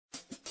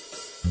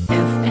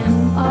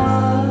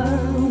FMR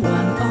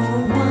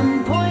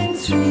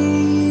 101.3.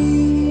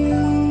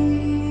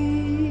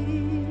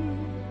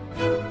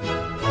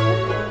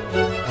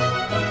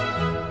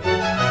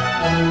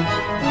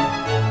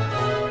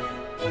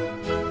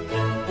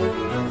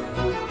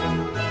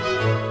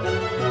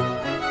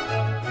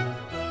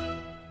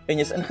 En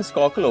jy is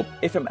ingeskakel op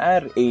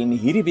FMR en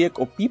hierdie week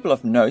op People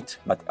of Note,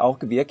 wat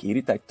elke week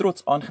hierdie tyd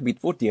trots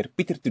aangebied word deur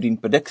Pieter Toedien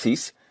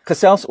Produksies,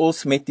 gesels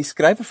ons met die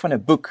skrywer van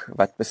 'n boek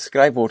wat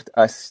beskryf word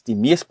as die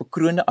mees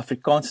bekroonde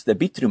Afrikaanse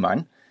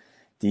debuutroman.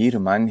 Die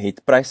roman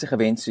het pryse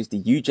gewen soos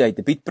die UJ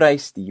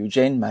Debuutprys, die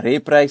Eugene Maree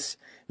Prys,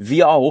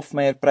 V.A.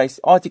 Hofmeyer Prys,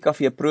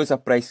 ATKV Prosa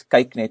Prys,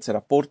 Kyknet se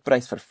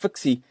Rapportprys vir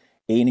fiksie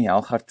en die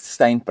Helgard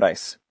Steyn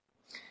Prys.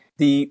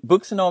 Die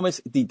boek se naam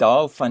is Die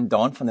Dae van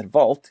Daan van der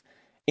Walt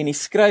en die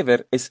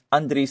skrywer is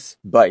Andries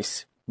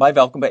Buys. Baie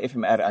welkom by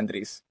FMR,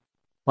 Andries.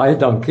 Baie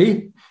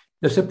dankie.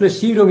 Dis 'n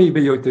plesier om hier by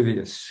jou te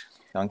wees.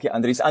 Dankie,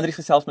 Andries. Andries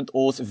gesels met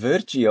ons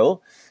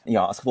virtueel,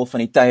 ja, as gevolg van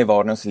die tye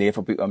waarin ons leef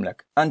op die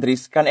oomblik.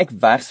 Andries, kan ek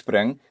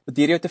wegspring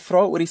deur jou te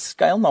vra oor die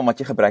skuilnaam wat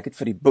jy gebruik het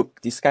vir die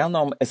boek? Die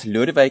skuilnaam is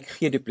Lodewijk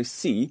G. Du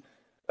Plessis.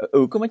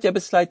 Hoekom het jy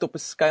besluit op 'n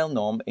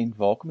skuilnaam en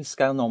waar kom die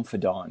skuilnaam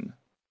vandaan?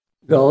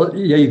 Wel,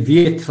 jy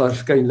weet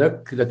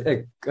waarskynlik dat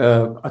ek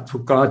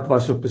advokaat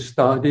was op 'n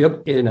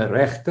stadium en 'n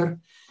regter,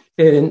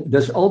 en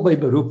dis albei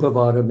beroepe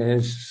waar 'n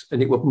mens in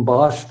die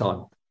openbaar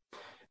staan.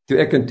 Toe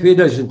ek in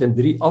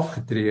 2003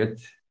 afgetree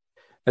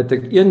het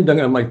ek een ding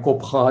in my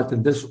kop gehad,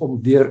 en dis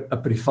om weer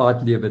 'n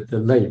privaat lewe te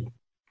lei.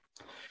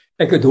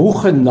 Ek het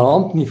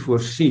hoegenaamd nie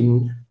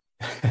voorsien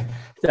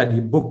dat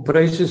die boek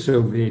pryse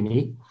sou wen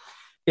nie,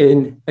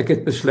 en ek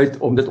het besluit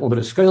om dit onder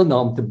 'n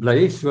skuilnaam te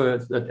bly,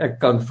 sodat ek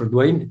kan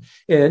verdwyn,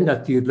 en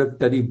natuurlik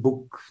dat die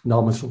boek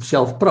namens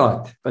homself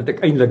praat, wat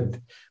ek eintlik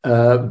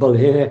wil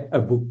hê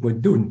 'n boek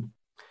moet doen.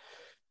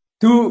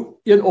 Toe,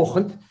 een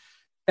oggend,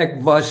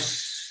 ek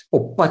was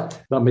op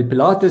pad na my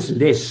Pilates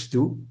les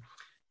toe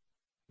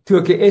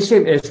ek 'n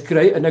SMS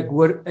kry en ek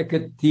hoor ek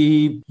het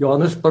die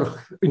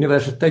Johannesburg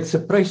Universiteit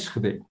se prys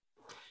gewen.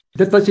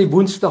 Dit was die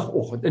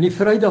Woensdagoggend. In die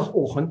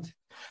Vrydagoggend,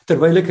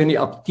 terwyl ek in die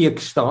apteek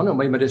staan om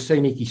my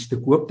medisynetjies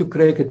te koop, toe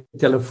kry ek 'n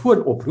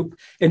telefoonoproep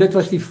en dit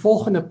was die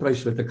volgende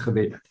prys wat ek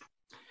gewen het.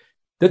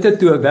 Dit het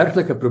toe 'n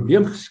werklike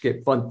probleem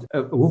geskep, want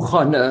hoe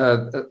gaan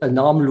 'n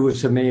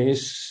naamlose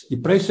mens die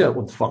pryse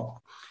ontvang?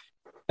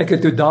 Ek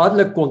het toe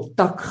dadelik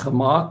kontak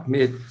gemaak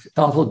met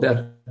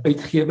Tafelberg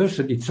Uitgewers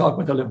en die saak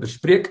met hulle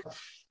bespreek,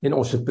 en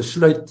ons het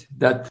besluit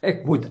dat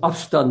ek moet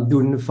afstand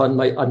doen van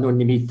my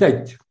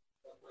anonimiteit.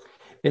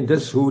 En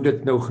dis hoe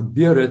dit nou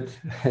gebeur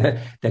het,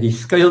 dat die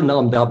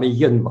skuilnaam daarmee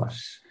heen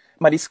was.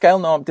 Maar die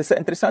skuilnaam, dis 'n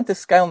interessante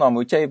skuilnaam,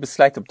 hoe het jy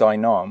besluit op daai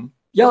naam?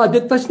 Ja,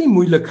 dit was nie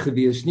moeilik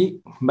geweest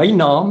nie. My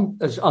naam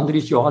is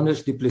Andries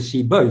Johannes Du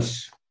Plessis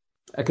Buys.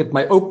 Ek het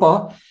my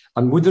oupa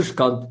aan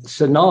moederskant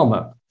se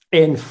name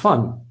en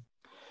van.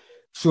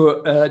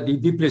 So die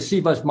Du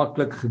Plessis was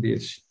maklik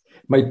geweest.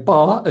 My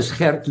pa is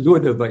Gert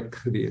Lodewijk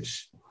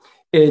geweest.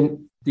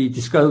 En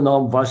die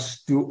skuilnaam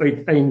was toe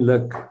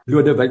uiteindelik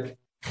Lodewijk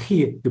G.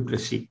 Du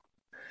Plessis.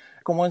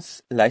 Kom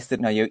ons luister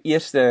na jou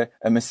eerste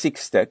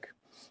musiekstuk,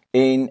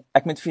 en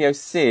ek moet vir jou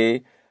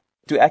sê,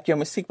 toe ek jou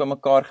musiek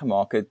bymekaar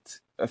gemaak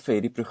het vir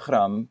hierdie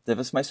program, dit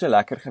was my so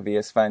lekker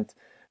geweest, want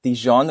die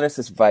genres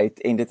is wyd,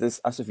 en dit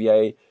is asof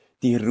jy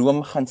die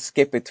room gaan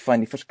skep het van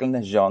die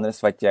verskillende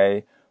genres wat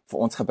jy vir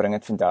ons gebring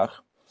het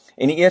vandag.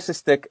 En die eerste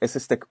stuk is 'n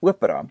stuk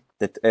opera.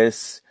 Dit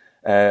is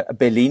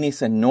Bellini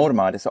se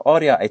Norma, dis 'n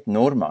aria uit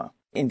Norma.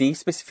 En die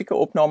spesifieke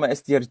opname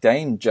is deur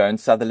Dane Joan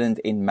Sutherland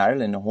en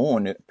Marilyn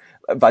Horne.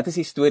 Wat is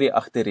die storie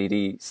agter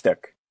hierdie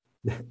stuk?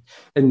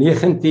 In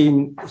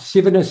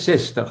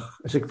 1967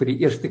 is ek vir die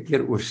eerste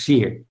keer oor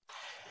see.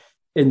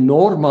 En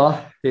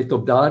Norma het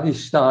op daardie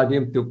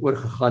stadium toe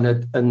oorgegaan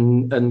het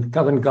in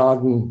Covent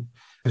Garden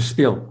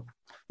gespeel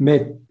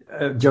met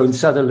Joan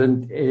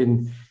Sutherland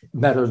en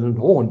Marilyn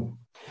Horne.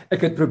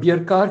 Ek het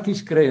probeer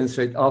kaartjies kry in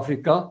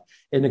Suid-Afrika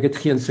en ek het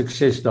geen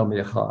sukses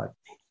daarmee gehad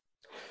nie.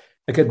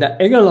 Ek het na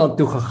Engeland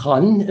toe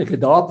gegaan, ek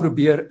het daar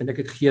probeer en ek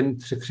het geen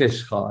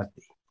sukses gehad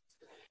nie.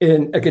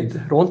 En ek het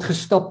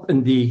rondgestap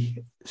in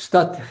die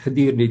stad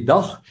gedurende die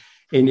dag,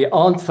 en die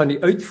aand van die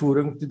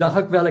uitvoering, toe dacht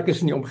ek wel, ek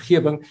is in die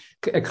omgewing,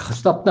 ek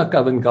gestap na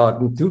Covent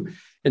Garden toe,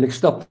 en ek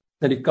stap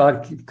na die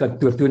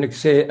kaartkantoor toe, en ek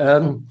sê,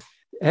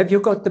 have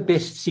you got the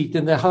best seat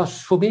in the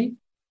house for me?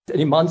 En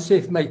die man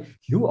sê vir my,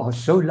 you are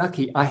so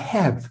lucky, I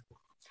have.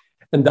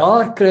 En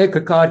daar kry ek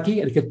 'n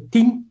kaartjie, en ek het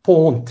 10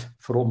 pond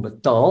vir hom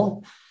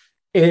betaal,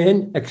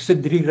 en ek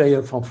sit 3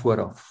 rye van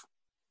vooraf.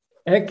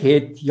 Ek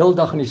het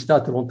heeldag in die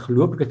stad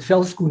rondgeloop, ek het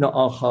velskoene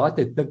aangehad,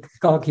 het 'n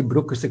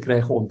kakiebroek as ek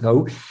reg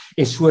onthou,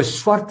 en so 'n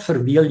swart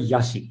verweel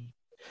jassie.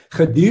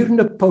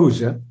 Gedurende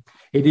pouse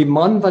het die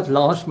man wat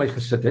langs my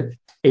gesit het,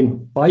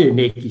 en baie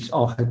netjies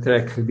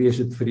aangetrek gewees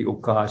het vir die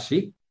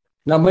okasie,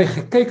 na my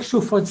gekyk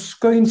so van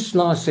skuins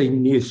langs sy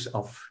neus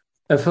af,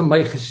 en vir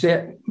my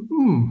gesê,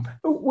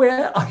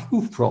 where are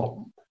you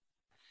from?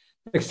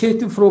 Ek sê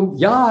toe vir hom,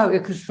 ja,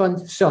 ek is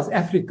van South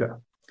Africa.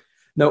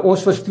 Nou,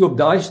 ons was toe op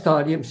daai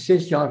stadium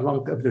 6 jaar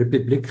lank 'n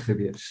republiek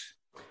gewees.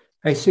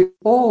 Hy sê,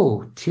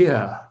 "Oh,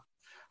 dear,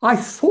 I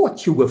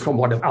thought you were from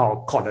one of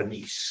our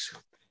colonies."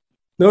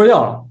 Nou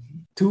ja,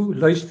 toe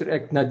luister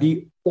ek na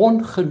die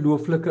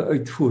ongelooflike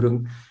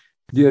uitvoering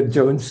deur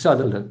Joan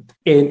Sutherland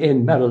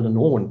en Marilyn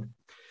Horne.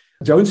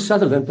 Joan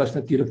Sutherland was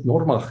natuurlik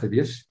Norma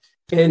geweest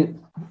en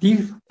die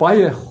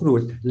baie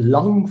groot,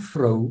 lang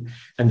vrou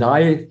en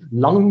daai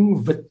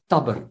lang wit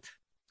tabbert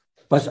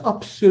was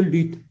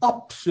absoluut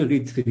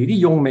vir hierdie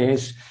jong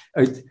mens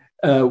uit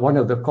one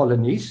of the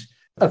colonies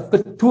 'n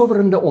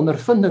betowerende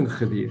ondervinding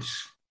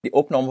geweest. Die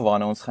opname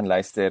waarna ons gaan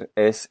luister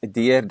is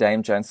deur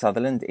Dame Joan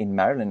Sutherland en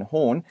Marilyn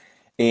Horne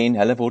en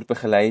hulle word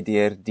begelei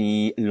deur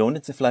die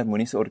Londense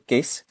Philharmoniese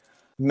Orkees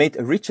met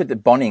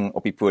Richard Bonning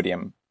op die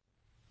podium.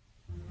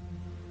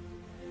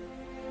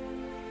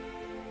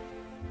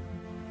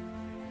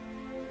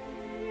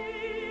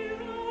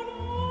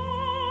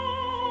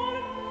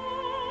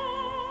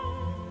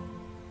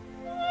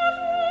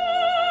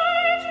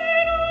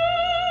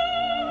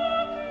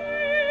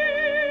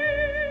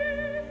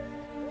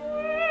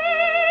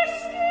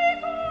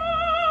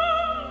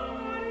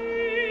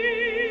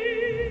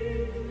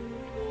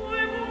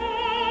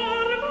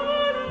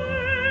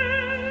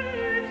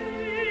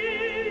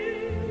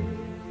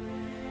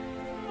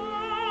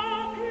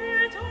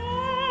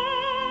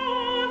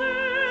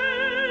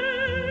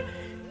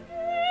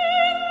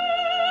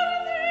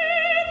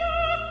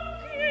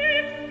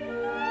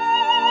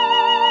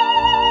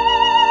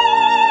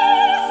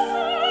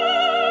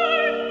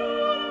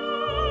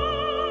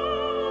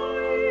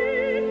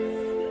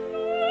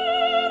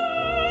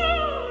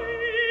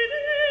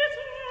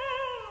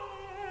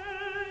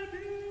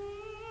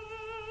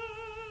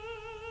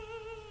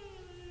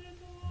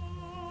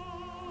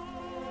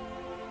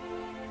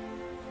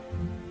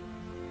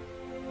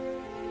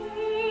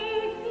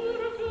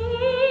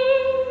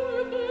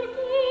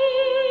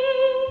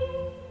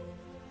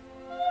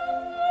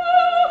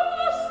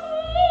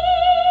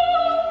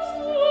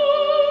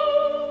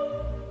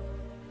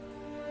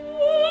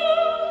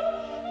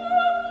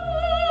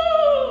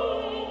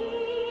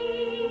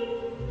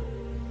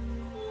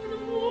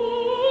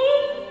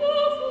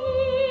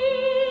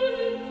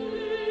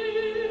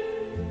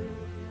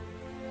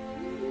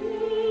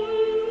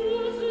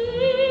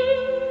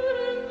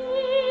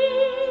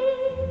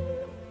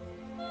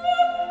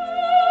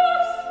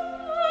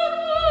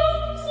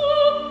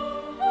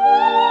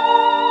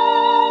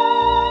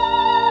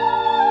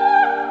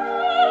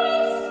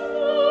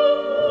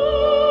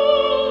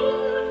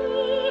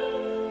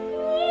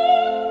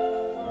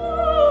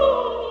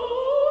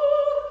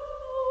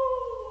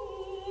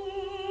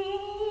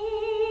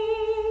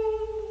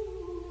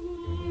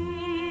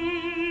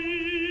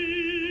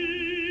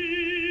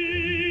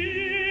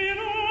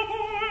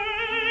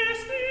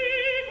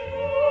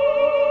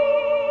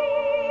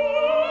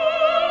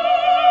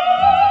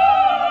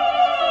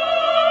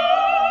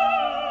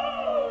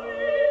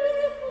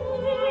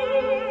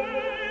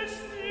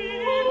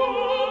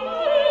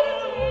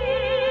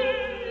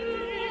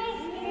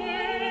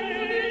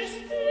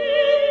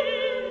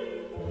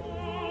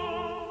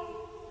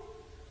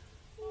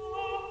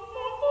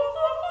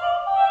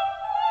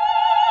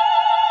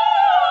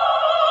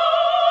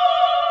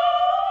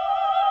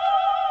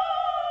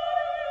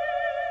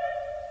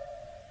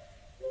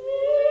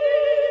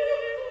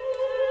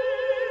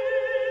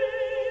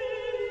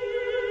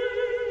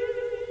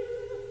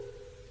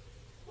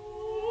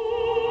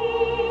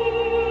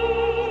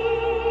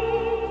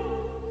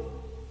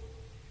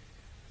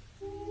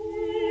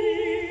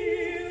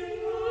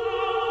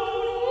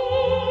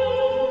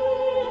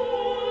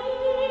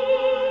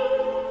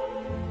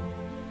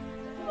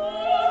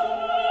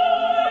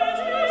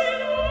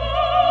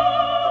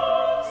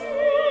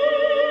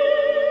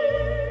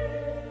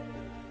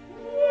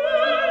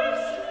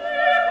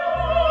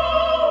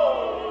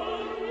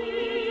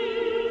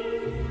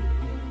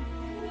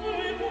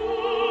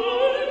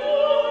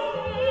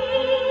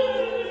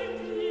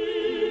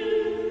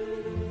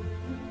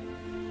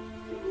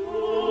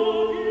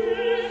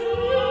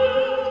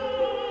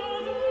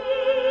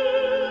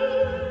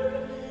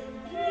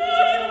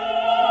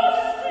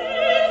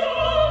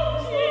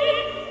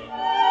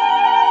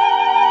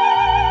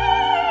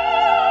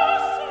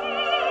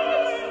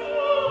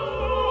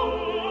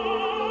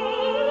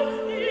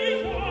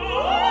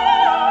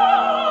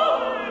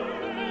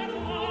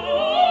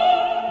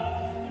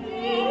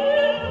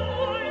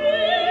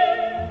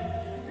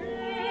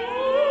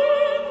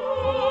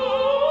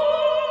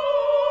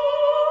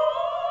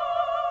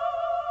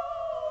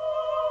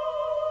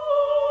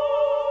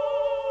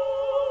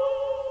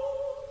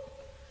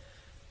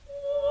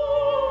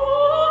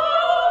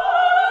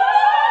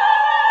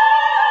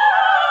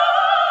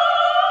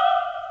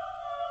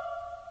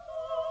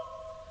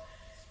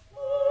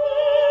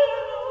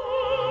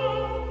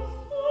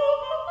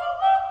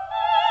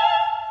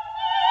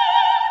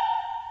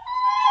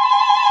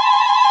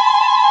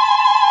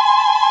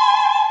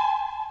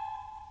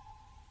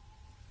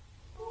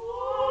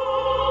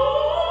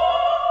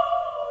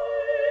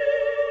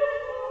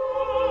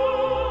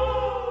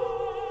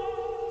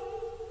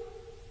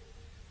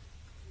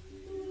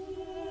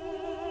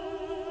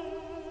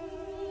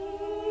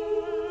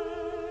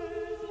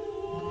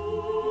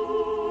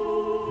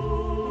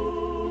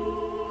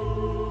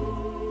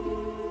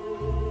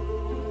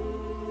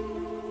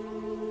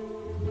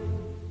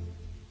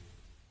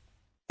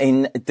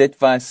 En dit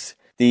was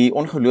die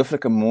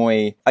ongelooflike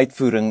mooi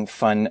uitvoering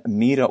van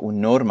Mira o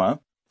Norma.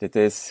 Dit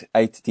is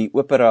uit die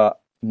opera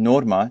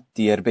Norma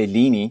deur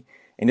Bellini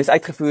en dis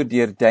uitgevoer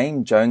deur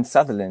Dame Joan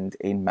Sutherland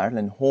en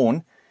Marilyn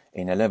Horne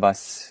en hulle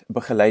was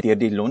begeleid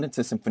deur die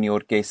Londense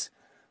Simfonieorkes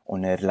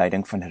onder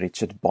leiding van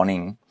Richard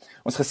Bonning.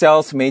 Ons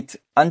gesels met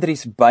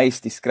Andries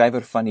Buys, die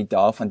skrywer van die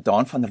dae van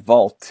Daan van der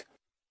Walt.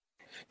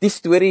 Die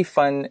storie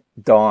van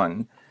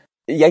Daan,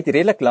 jy het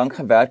redelik lank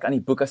gewerk aan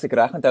die boek, as ek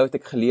reg onthou het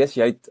ek gelees,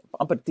 jy het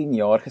amper 10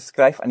 jaar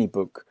geskryf aan die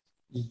boek.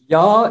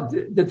 Ja,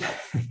 dit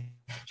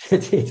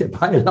het 'n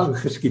baie lang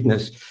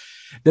geskiedenis.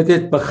 Dit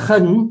het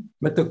begin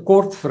met 'n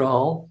kort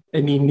verhaal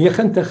in die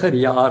 90er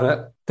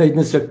jare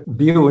tydens 'n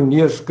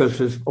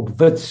pionierskursus op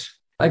Wits.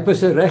 Ek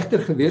was 'n regter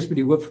gewees by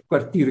die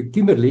hoofkwartier in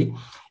Kimberley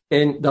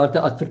en daar het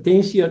 'n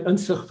advertensie in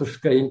Insig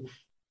verskyn,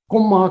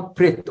 kom maak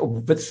pret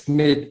op Wits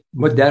met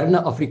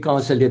moderne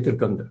Afrikaanse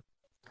letterkunde.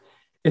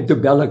 En toe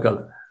bel ek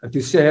hulle. En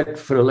toe sê ek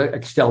vir hulle,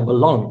 ek stel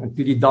belang. En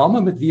toe die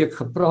dame met wie ek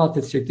gepraat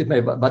het, sê dit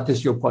my, wat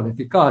is jou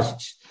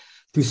kwalifikasies?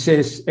 Toe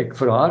sê ek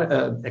vir haar,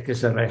 ek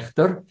is 'n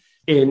regter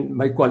en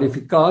my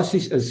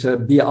kwalifikasies is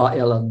 'n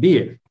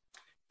BA-LLB.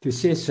 Toe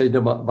sê sy,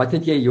 wat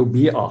het jy jou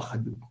BA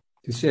gedoen?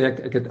 Toe sê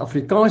ek het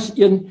Afrikaans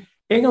 1,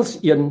 Engels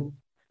 1,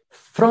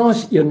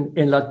 Frans 1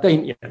 en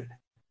Latyn 1.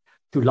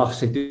 Toe lag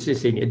sy, toe sê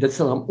sy, nee, dit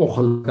sal hom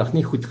ongelukkig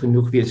nie goed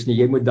genoeg wees nie,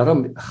 jy moet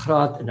daarom 'n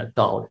graad in 'n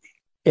taal hê.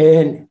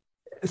 En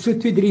so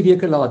 2-3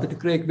 weke later, toe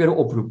kry ek weer 'n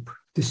oproep.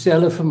 Toe sê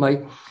hulle vir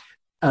my,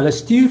 hulle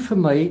stuur vir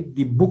my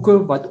die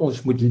boeke wat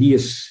ons moet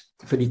lees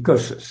vir die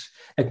kursus.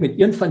 Ek moet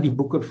een van die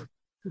boeke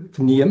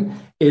neem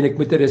en ek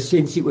moet 'n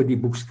resensie oor die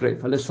boek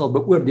skryf. Hulle sal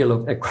beoordeel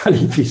of ek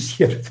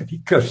kwalifiseer vir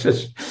die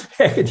kursus.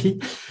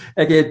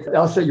 Ek het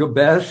Elsa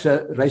Joubert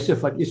se Reise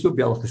van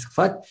Isobel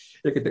gevat.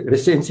 Ek het 'n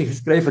resensie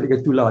geskryf en ek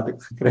het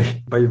toelating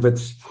gekry by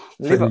Wits.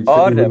 Liewe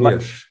aarde,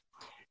 maar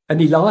in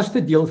die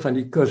laaste deel van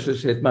die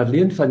kursus het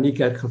Marlene van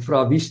Niekerk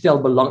gevra wie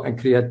stel belang in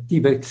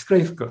kreatiewe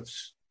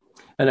skryfkuns.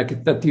 En ek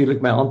het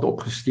natuurlik my hand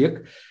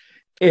opgesteek.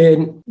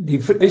 En die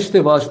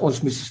vereiste was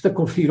ons moes 'n stuk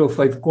of 4 of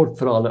 5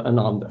 kortverhale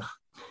inhandig.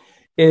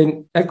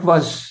 En ek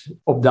was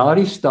op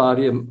daardie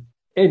stadium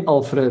en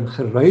al vir 'n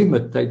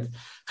geruime tyd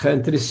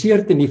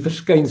geïnteresseerd in die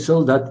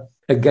verskynsel dat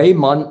 'n gay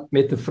man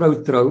met 'n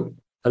vrou trou,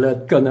 hulle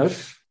het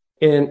kinders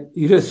en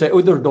hier is sy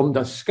ouderdom,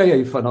 dan skei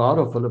hy van haar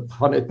of hulle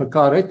gaan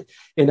uitmekaar uit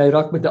en hy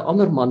raak met 'n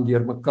ander man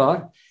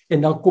deurmekaar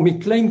en dan kom die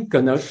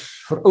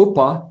kleinkinders vir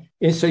oupa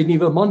en sy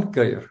nuwe man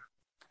kuier.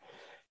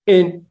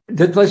 En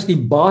dit was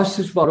die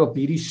basis waarop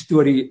hierdie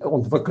storie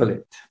ontwikkel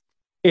het.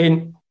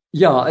 En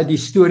ja, die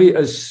storie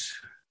is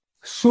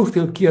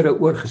soveel kere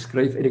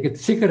oorgeskryf en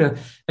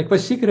ek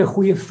was seker 'n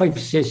goeie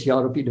 5-6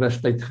 jaar op die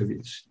universiteit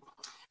gewees.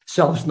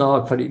 Selfs na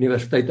ek van die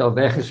universiteit af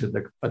weg is, het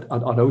ek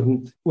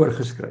aanhoudend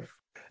oorgeskryf.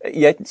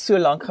 Jy het so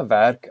lank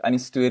gewerk aan die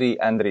storie,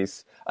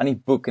 Andries, aan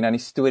die boek en aan die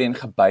storie en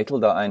gebytel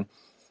daarin.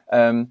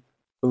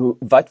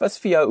 Wat was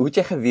vir jou, hoe het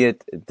jy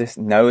geweet,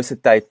 nou is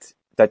 'n tyd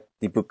dat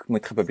die boek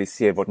moet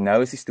gepubliseer word,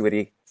 nou is die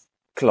storie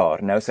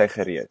klaar, nou is hy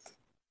gereed?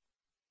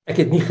 Ek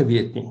het nie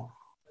geweet nie.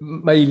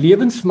 My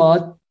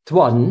lewensmaat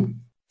Twan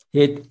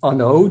het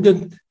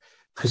aanhoudend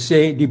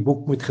gesê die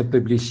boek moet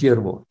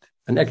gepubliseer word.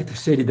 En ek het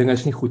gesê die ding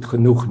is nie goed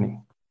genoeg nie.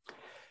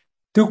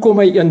 Toe kom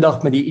hy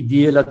eendag met die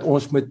idee dat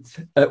ons moet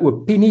 'n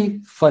opinie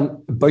van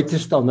 'n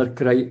buitestander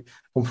kry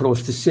om vir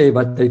ons te sê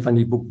wat hy van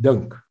die boek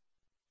dink.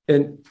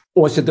 En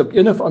ons het op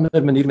een of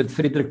ander manier met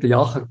Frederik de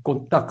Jager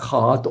kontak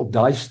gehad op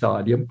daai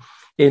stadium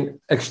en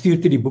ek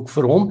stuur toe die boek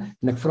vir hom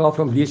en ek vra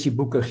vir hom, lees die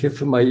boek en gee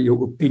vir my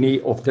jou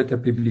opinie of dit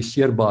 'n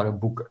publiseerbare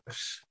boek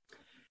is.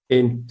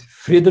 En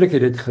Frederik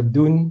het dit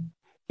gedoen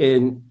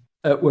en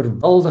 'n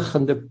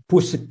oorweldigende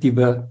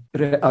positiewe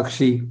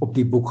reaksie op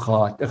die boek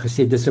gehad. En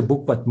gesê dis 'n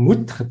boek wat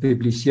moet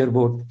gepubliseer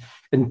word.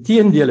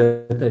 Inteendeel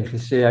het hy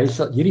gesê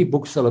hierdie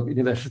boek sal op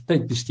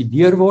universiteit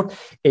bestudeer word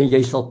en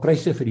jy sal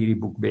pryse vir hierdie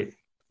boek wen.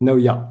 Nou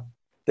ja.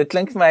 Dit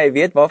klink vir my, jy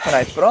weet waarvan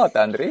hy praat,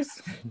 Andries.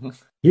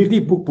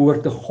 Hierdie boek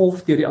behoort 'n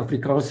golf deur die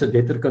Afrikaanse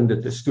letterkunde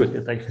te stoot,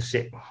 het hy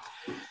gesê.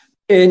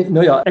 En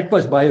nou ja, ek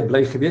was baie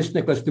bly geweest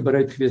en ek was toe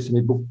bereid geweest om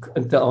die boek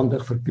in te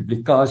handig vir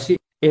publikasie.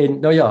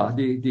 En nou ja,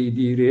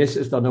 die res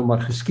is dan nou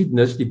maar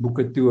geskiedenis. Die boek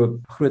het toe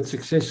 'n groot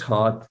sukses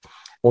gehad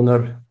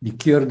onder die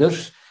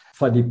keurders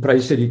van die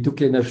pryse, die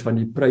toekenners van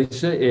die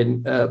pryse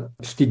en 'n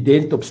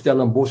student op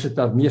Stellenbosch het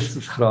haar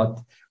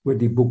meestersgraad oor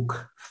die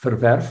boek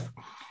verwerf.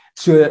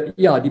 So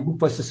ja, die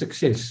boek was 'n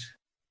sukses.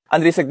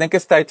 Andries, ek dink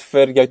is tyd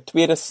vir jou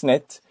tweede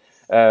snit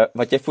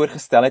wat jy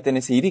voorgestel het en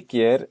hierdie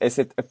keer is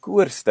dit 'n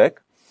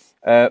koorstuk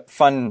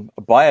van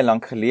baie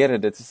lank gelede.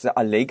 Dit is 'n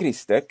Allegri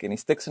stuk en die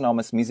stuk se naam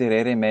is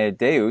Miserere mea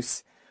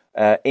Deus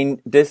en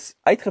dis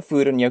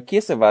uitgevoer en jou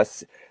keuse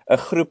was 'n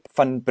groep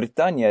van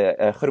Brittanje,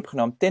 'n groep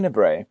genaamd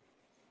Tenebrae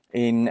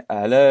en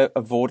hulle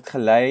word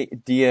gelei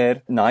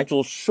deur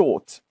Nigel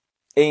Short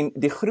en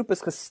die groep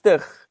is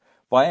gestig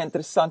baie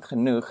interessant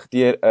genoeg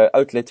deur 'n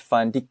outlet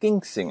van die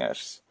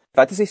Kingsingers.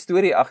 Wat is die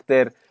storie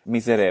agter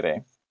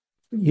Miserere?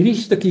 Hierdie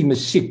stukkie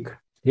musiek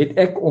het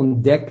ek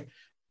ontdek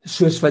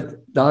soos wat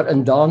daar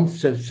in Daan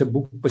se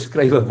boek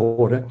beskryf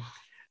word,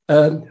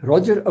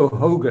 Roger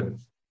O'Hogan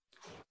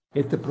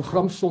het 'n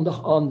program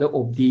Sondag-aande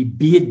op die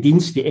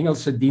B-diens, die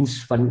Engelse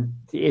diens van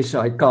die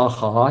SAIK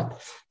gehad,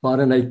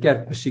 waarin hy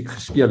kerkmusiek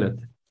gespeel het.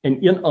 En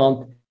een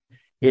aand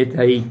het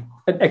hy,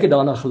 en ek het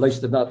daarna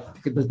geluister,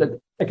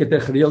 ek het 'n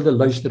gereelde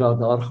luisteraar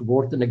daar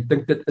geword, en ek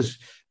dink dit is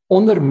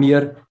onder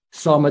meer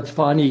saam met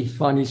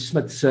Fanny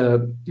Smit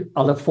se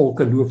Alle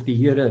volke loof die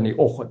Here in die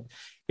oggend,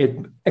 het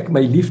ek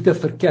my liefde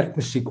vir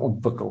kerkmusiek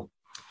ontwikkel.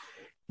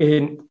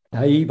 En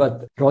hy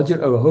wat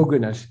Roger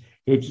O'Hogan is,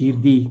 het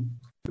hierdie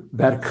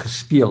werk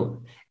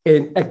gespeel.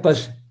 En ek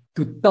was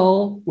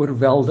totaal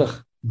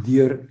oorweldig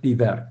deur die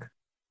werk.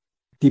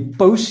 Die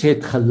paus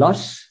het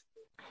gelas,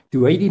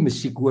 toe hy die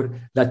musiek hoor,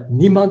 dat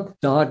niemand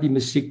daar die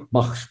musiek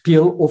mag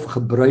speel of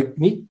gebruik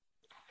nie.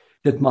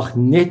 Dit mag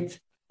net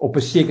op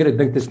 'n sekere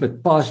ding, dit is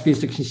met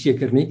Paasfees, ek is nie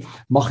seker nie,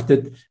 mag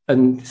dit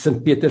in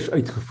Sint Peters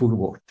uitgevoer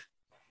word.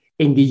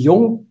 En die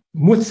jong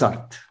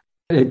Mozart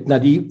het na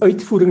die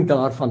uitvoering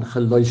daarvan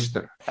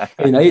geluister.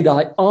 En hy het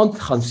daai aand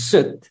gaan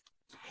sit,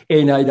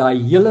 en hy het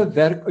daai hele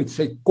werk uit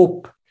sy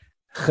kop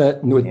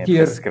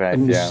genoteer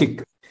in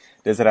musiek. Ja.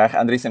 Dis reg,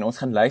 Andries, en ons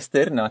gaan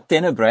luister na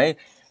Tenebrae,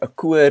 'n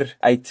koor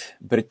uit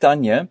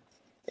Brittanje,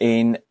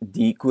 en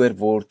die koor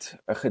word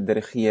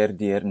gedirigeer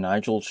deur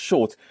Nigel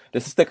Short.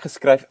 Dis 'n stuk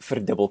geskryf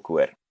vir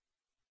dubbelkoor.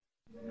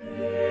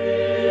 Amen.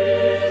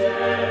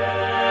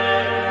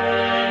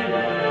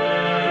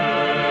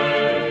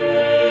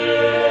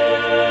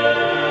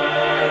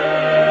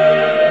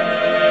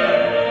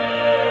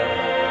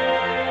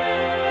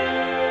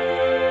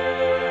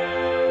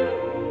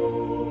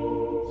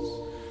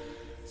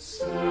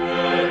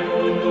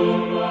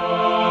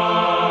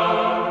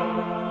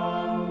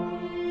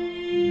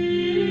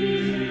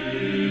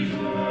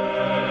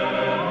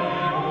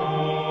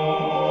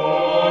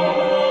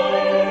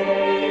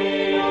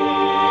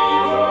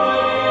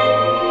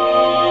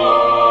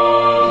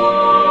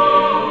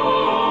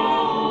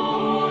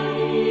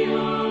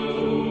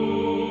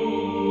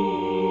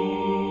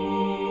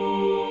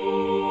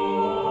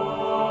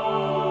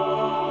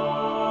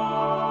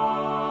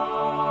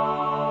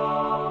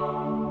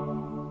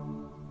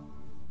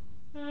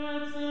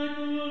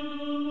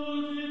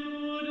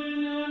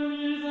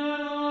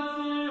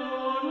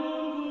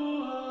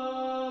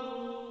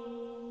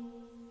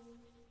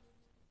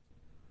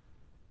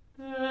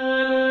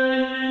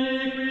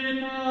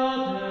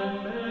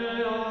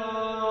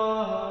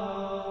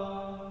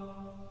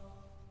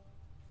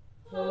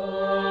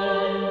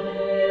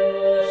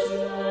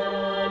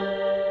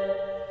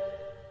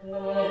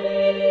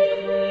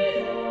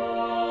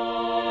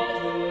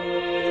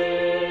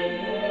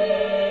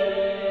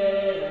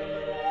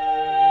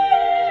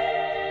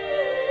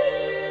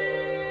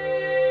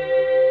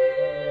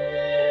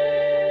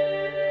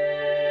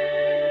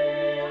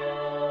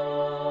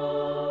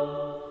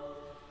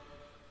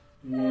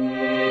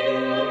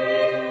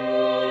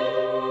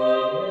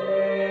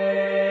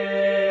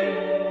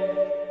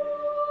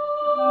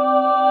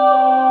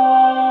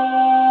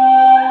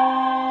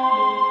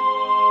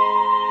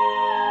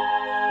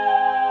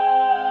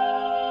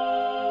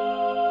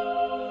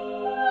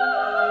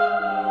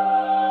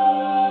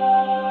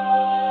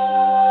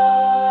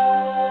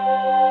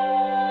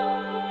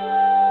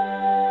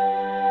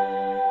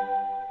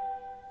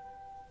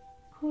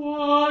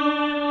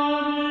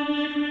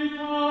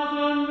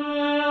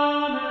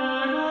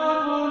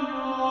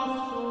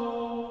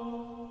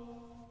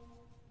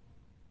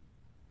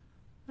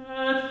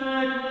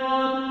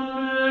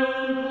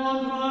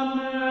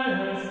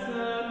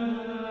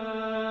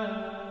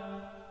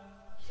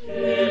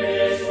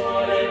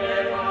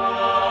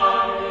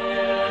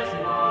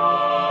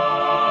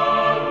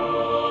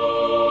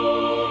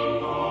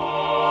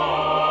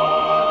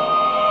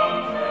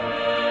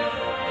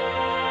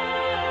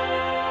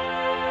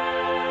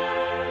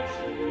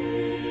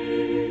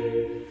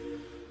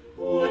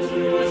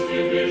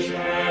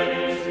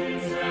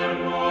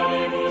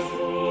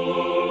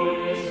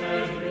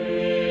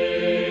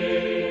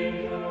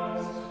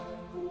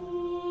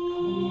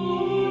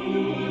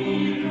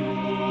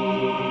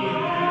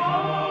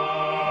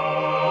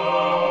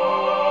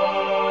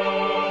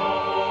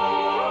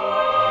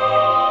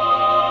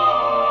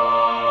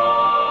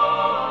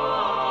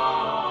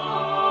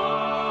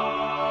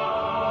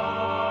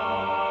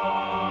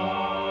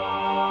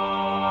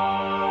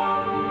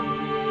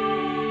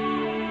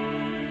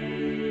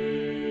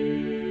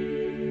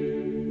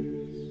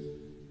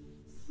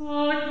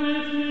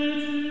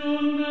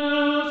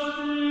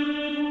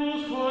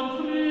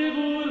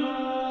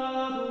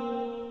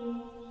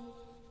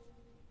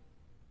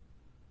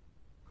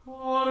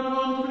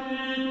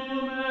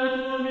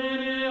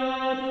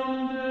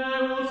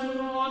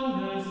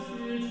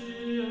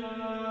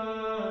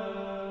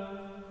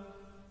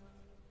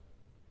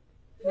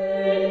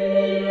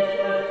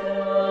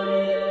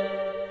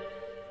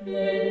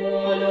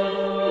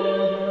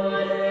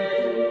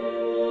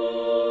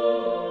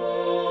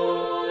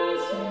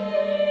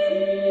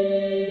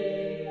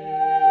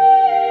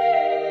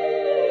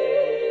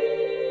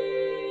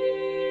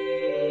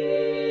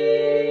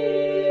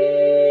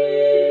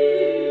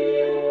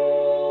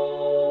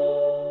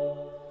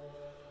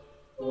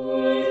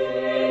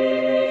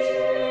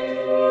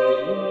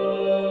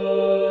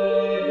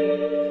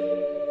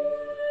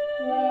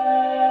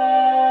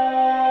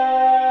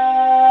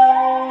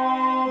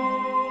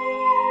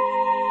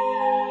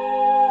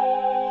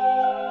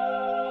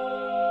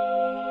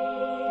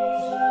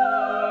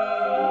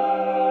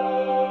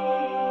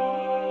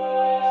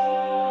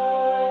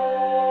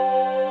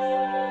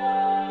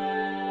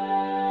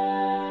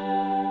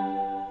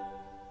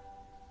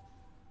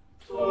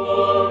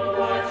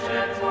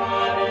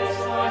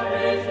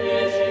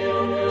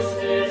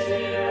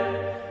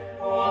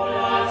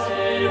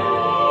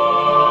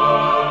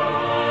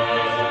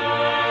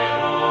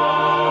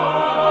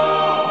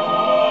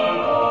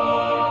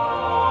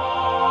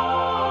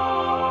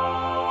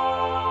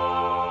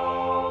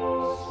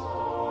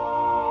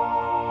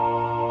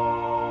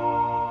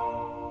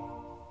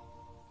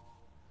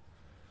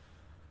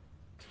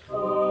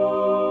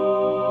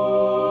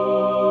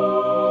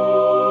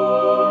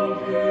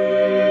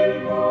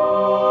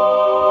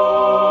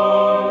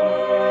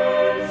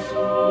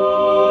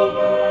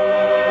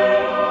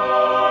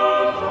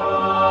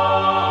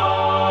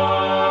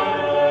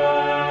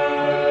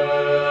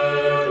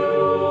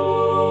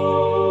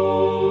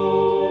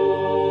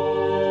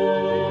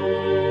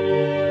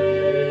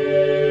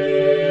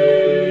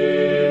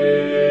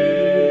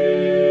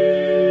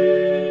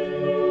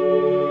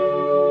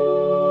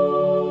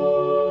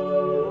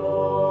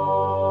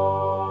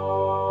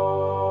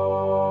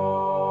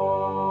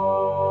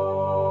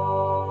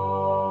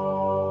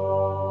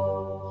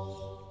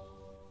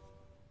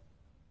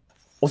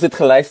 Ons het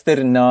geluister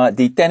na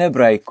die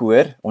Tenebrae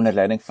koor onder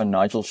leiding van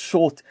Nigel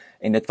Short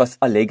en dit was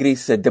Allegri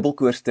se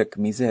dubbelkoorstuk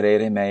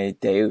Miserere mei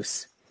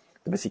Deus.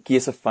 Dit was die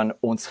keuse van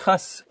ons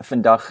gas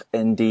vandag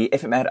in die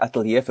FMR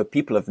ateljee vir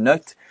People of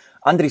Note,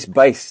 Andries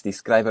Buys, die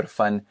skrywer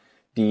van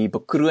die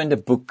bekroonde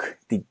boek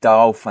Die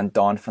Dao van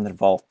Daan van der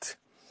Walt.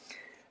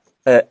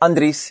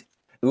 Andries,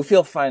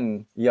 hoeveel van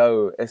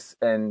jou is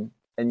in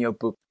jou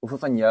boek,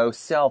 hoeveel van jou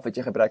self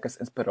het jy gebruik as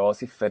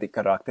inspirasie vir die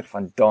karakter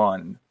van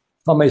Daan?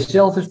 Van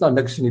myself is daar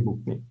niks in die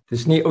boek nie. Dit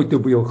is nie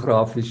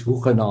autobiografies,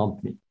 hoegenaamd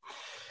nie.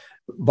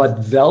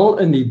 Wat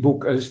wel in die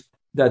boek is,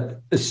 dat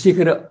is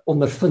sekere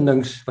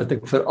ondervindings wat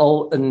ek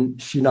veral in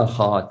China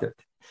gehad het.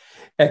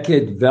 Ek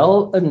het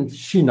wel in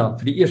China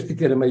vir die eerste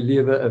keer in my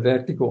lewe 'n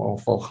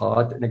vertigo-aanval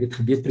gehad en ek het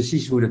geweet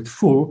presies hoe dit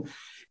voel.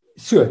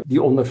 So,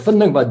 die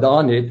ondervinding wat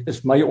Daan het,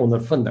 is my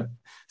ondervinding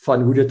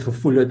van hoe dit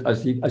gevoel het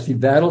as die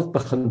wêreld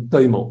begin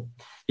tuimel.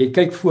 Jy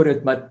kyk voor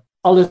dit met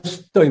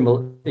alles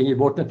tuimel en jy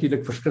word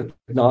natuurlik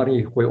verskriklik na en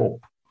jy gooi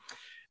op.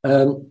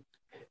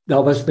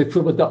 Daar was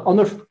byvoorbeeld 'n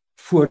ander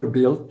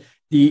voorbeeld,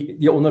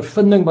 die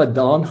ondervinding wat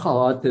Daan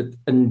gehad het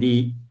in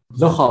die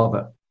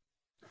lughawe,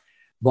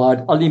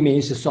 waar al die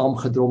mense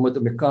saamgedrom het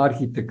om 'n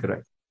kaartjie te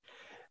kry,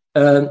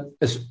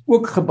 is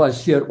ook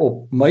gebaseer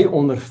op my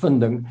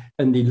ondervinding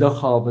in die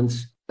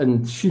lughawens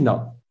in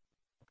China.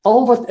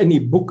 Al wat in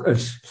die boek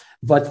is,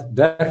 wat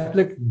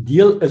werklik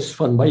deel is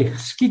van my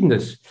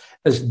geskiedenis,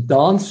 is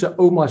Daan se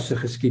ouma se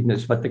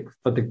geskiedenis, wat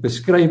ek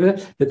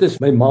beskryf, dit is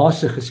my ma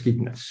se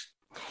geskiedenis.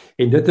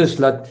 En dit is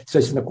dat sy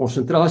is in 'n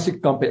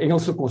konsentrasiekamp, 'n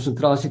Engelse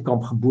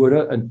konsentrasiekamp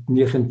gebore in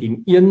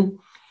 1901,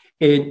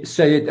 en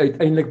sy het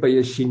uiteindelik by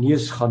 'n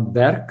Chinees gaan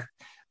werk,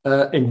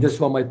 en dis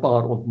waar my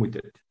pa ontmoet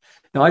het.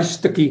 Daai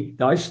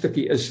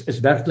stukkie is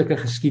werklike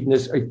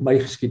geskiedenis uit my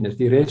geskiedenis.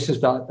 Die res is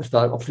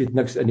daar absoluut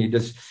niks in nie.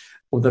 Dis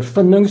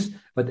ondervindings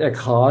wat ek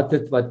gehad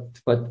het, wat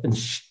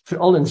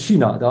veral in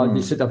China, daar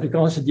die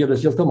Suid-Afrikaanse deel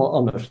is heeltemal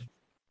anders.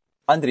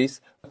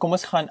 Andries, kom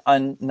ons gaan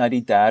aan na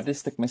die derde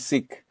stuk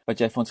musiek wat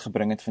jy vir ons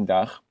gebring het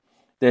vandag.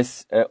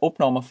 Dis 'n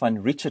opname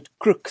van Richard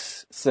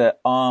Crooks se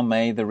Ah,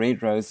 May the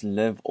Red Rose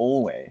Live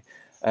Always.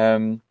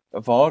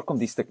 Waar kom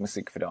die stuk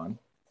musiek vandaan?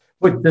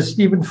 Goed, dis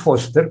Stephen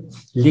Foster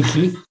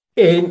liedjie,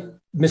 en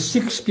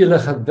musiek speel 'n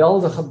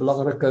geweldige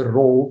belangrike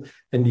rol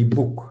in die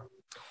boek.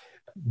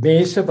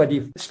 Mense wat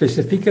die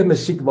spesifieke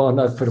musiek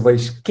waarna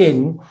verwys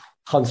ken,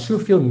 gaan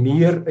soveel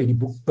meer uit die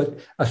boek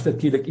put as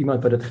natuurlik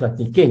iemand wat dit glad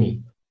nie ken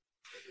nie.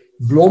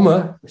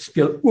 Blomme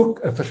speel ook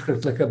 'n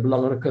verskriklike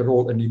belangrike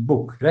rol in die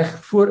boek.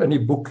 Reg voor in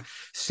die boek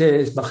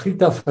sê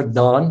Margrieta vir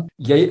Daan,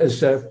 jy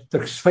is 'n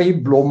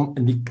tersvyblom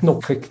in die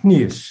knop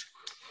gekneus.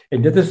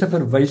 En dit is 'n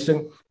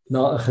verwysing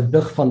na 'n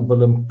gedig van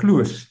Willem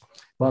Kloos,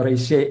 waar hy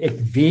sê, ek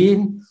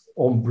ween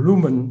om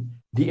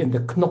bloemen die in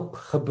die knop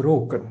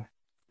gebroken,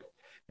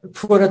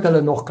 voordat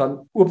hulle nog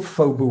kan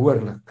oopvou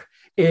behoorlik.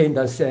 En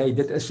dan sê hy,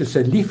 dit is soos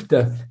 'n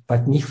liefde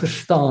wat nie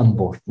verstaan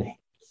word nie.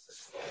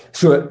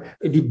 So,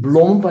 die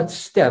blom wat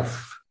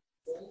sterf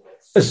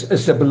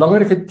is 'n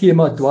belangrike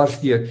tema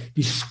dwarsdeur,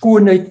 die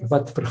skoonheid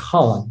wat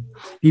vergaan,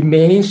 die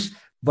mens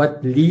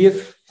wat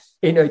leef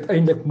en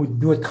uiteindelik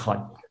moet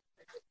doodgaan.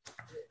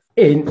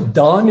 En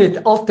Daan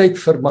het altyd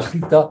vir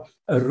Margrieta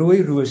 'n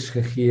rooi roos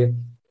gegee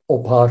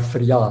op haar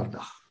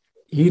verjaardag.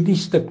 Hierdie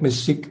stuk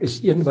musiek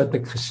is een wat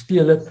ek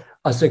gespeel het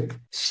as ek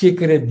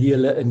sekere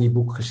dele in die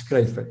boek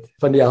geskryf het,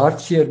 van die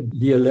hartseer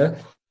dele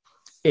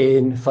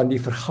en van die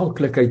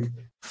verganklikheid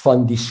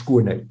van die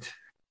skoonheid.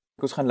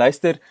 Ons gaan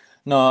luister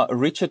na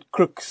Richard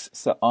Crooks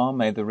se Ah,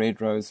 May the Red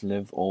Rose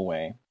Live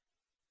Always.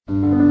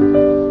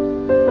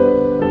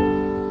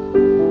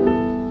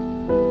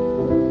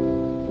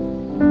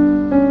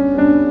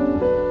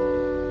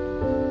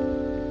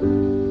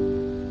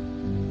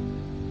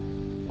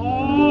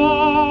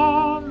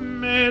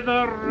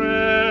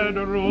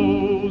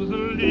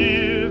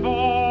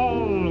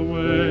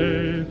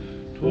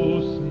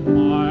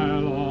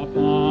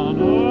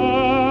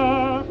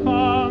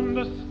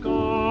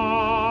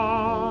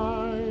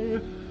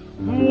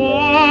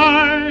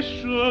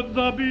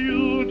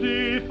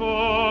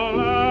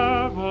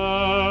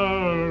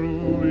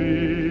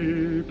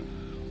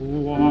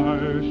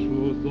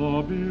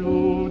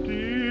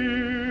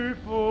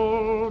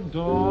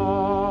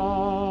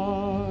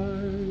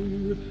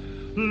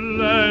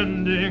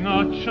 Lending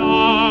a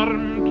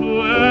charm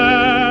to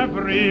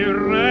every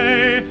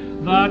ray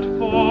that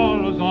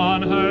falls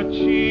on her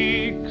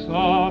cheeks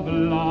of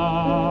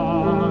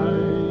light,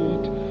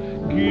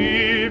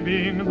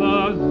 giving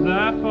the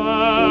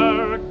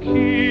zephyr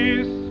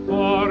kiss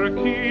for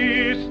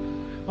kiss,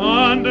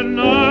 and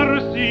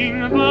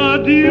nursing the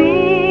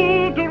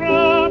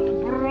dewdrop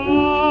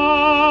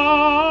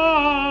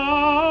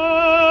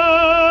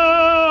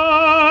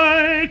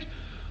bright.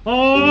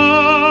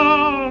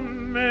 Oh,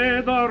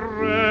 may the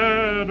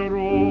red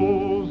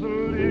rose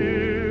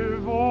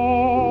live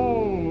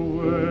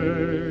always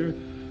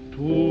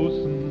to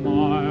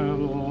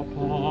smile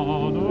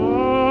upon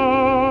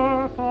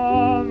earth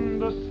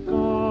and the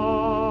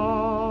sky.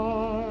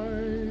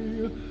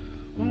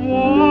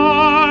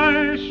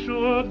 Why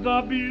should the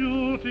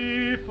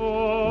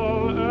beautiful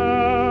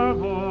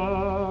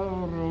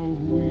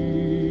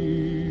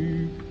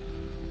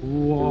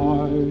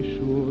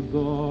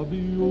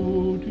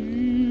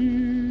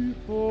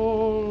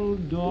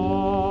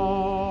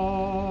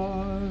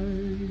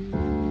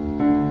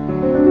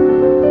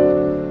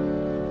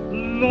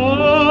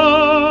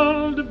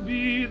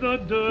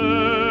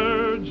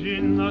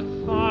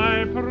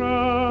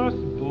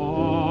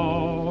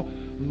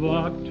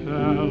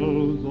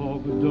smells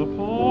of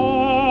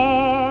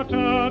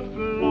departed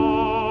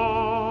flowers.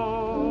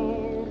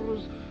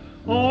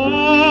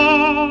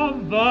 Oh,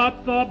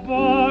 that the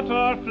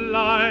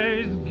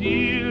butterfly's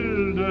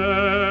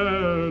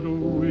gilded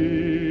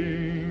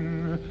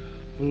wing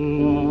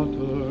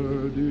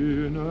fluttered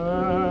in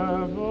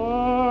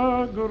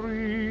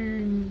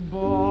evergreen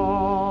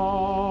boughs.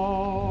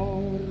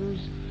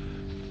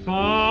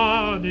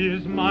 Sad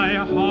is my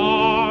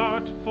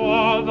heart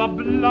for the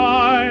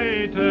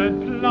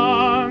blighted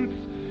plants,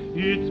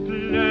 its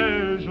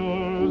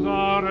pleasures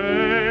are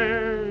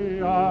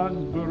as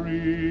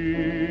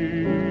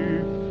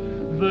brief.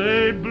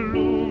 They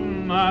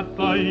bloom at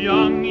the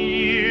young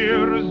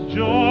year's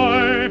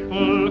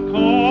joyful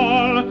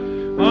call,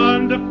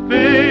 and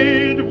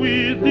fade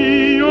with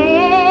the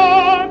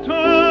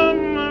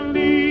autumn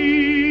leaf.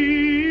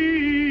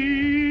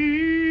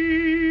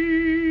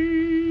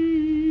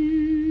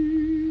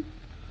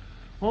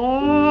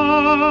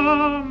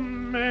 Oh,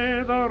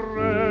 may the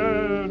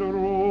red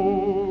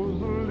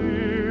rose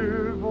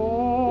live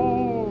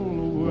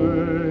always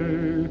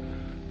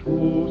to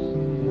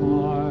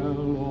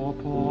smile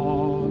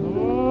upon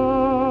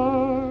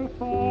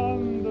earth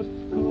and the sky.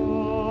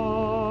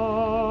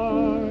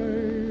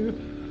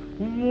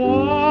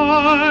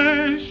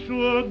 Why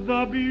should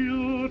the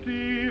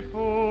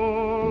beautiful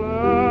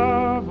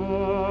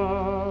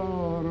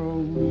ever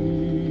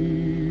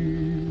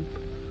weep?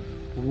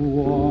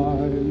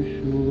 Why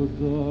should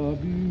the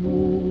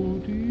beautiful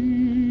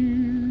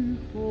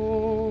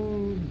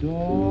die?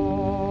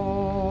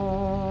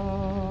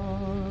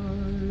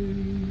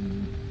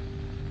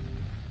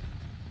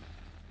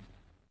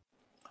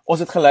 Ons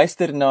het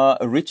geluister na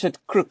Richard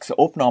Crooks, 'n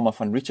opname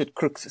van Richard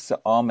Crooks se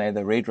May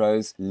the Red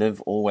Rose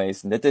Live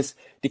Always. En dit is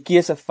die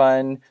keuse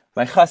van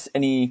my gas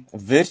in die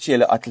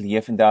virtuele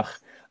ateljee vandag,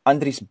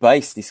 Andries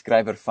Buys, die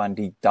skrywer van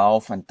Die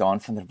Daal van Daan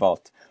van der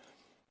Walt.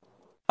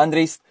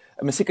 Andries,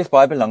 musiek is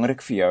baie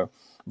belangrik vir jou.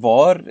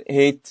 Waar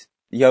het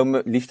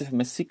jou liefde vir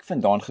musiek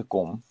vandaan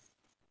gekom?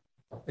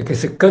 Ek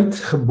is 'n kind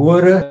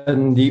gebore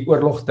in die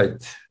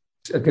oorlogtyd.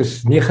 Ek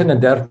is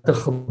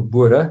 39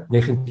 gebore,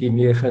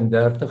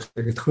 1939.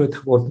 Ek het groot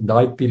geword in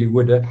daai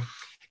periode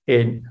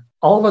en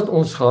al wat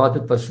ons gehad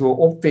het was so 'n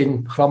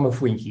opwen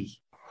grammofoontjie.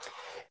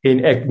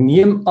 En ek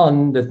neem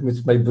aan dit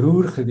moet my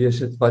broer gewees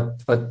het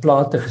wat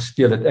plate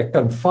gesteel het. Ek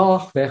kan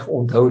vaagweg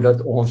onthou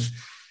dat ons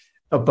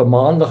op 'n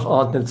maandag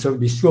aand, en sou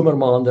die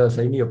somermaande as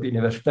hy nie op die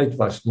universiteit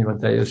was nie,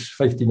 want hy is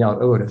 15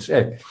 jaar ouer as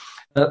ek,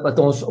 wat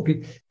ons op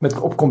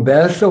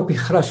komberse op die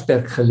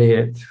grasperk gelê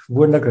het,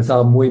 gewoonlik as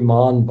daar 'n mooi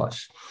maan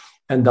was.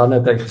 En dan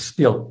het hy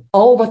gespeel.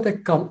 Al wat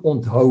ek kan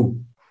onthou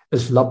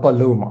is La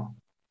Paloma.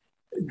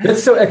 Dit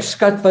sou ek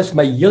skat was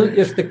my heel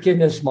eerste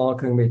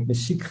kennismaking met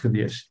musiek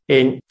gewees.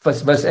 En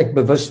was ek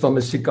bewus van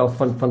musiek af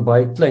van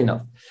baie klein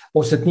af.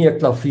 Ons het nie 'n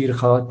klavier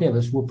gehad nie,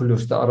 was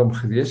hopeloos te arm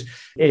geweest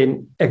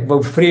en ek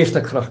wou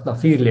vreeslik graag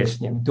klavierles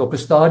neem. Toe op 'n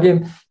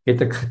stadium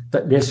het ek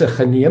lesse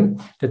geneem.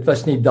 Dit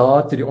was nie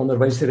daar toe die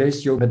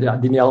onderwyseres jou met die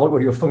liniaal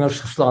oor jou vingers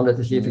geslaan het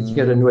as jy 'n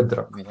verkeerde noot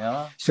druk.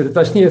 Ja. So dit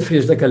was nie 'n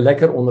vreeslike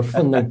lekker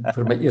ondervinding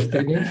vir my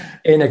eerste nie.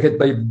 En ek het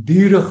by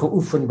bure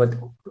geoefen wat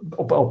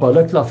op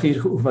hulle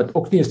klavier geoefen wat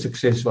ook nie 'n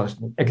sukses was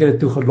nie. Ek het dit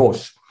toe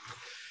gelos.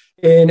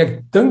 En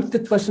ek dink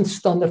dit was in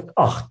standaard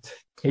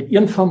 8. Het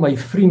een van my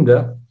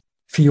vriende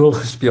viool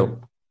gespeel.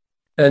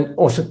 En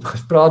ons het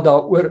gespreek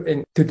daaroor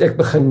en toe het ek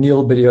begin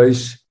neel by die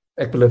huis,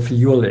 ek wil 'n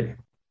viool hê.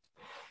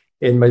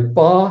 En my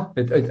pa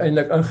het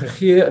uiteindelik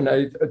ingegee en hy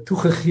het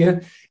toegegee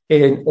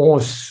en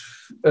ons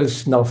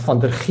is na Van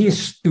der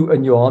Gees toe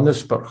in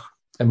Johannesburg.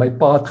 En my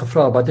pa het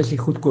gevra, wat is die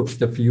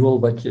goedkoopste viool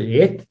wat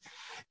jy het?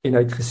 En hy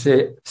het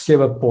gesê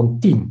 7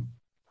 pond 10.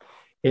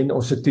 En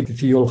ons het toe die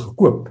viool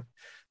gekoop.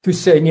 Toe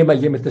sê hy, nee, maar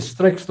jy moet 'n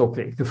strykstok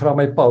hê. Toe vra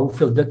my pa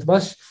hoeveel dit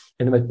was.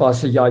 En my pa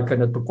sê ja, ek kan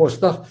dit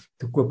bekostig.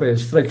 Toe koop hy 'n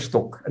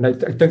strykstok. En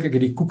ek dink ek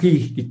het die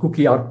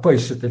koekie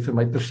hartpuis het hy vir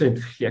my persent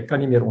gegee. Ek kan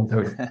nie meer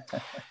onthou nie.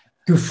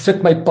 Toe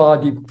sit my pa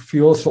die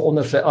viool so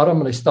onder sy arm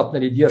en hy stap na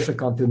die deur se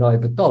kant toe na hy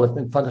betaal het.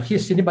 En Van der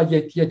Gees sê nee, maar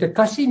jy het 'n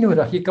kassie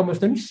nodig. Jy kan mos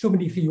nou nie so met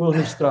die viool in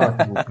die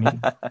straat loop nie.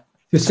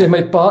 Toe sê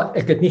my pa,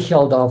 ek het nie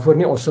geld daarvoor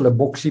nie. Ons sal 'n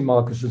boksie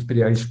maak as ons by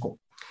die huis kom.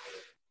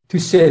 Toe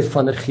sê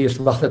Van der Gees,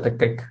 wag dat ek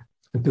kyk.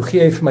 En toe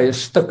gee hy vir my 'n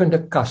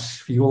stukkende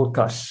kas,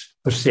 vioolkas,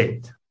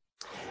 persent.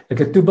 Ek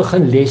het toe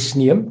begin les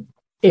neem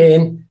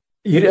en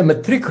hier in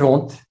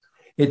matriekrond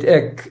het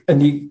ek in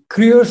die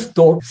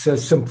Krugersdorp se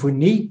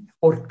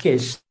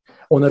simfonieorkes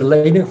onder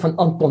leiding van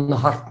Anton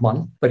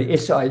Hartman by die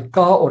SAIK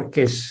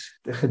orkes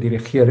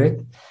gedirigeer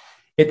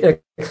het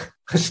ek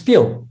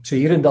gespeel. So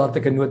hier en daar het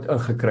ek 'n noot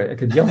ingekry. Ek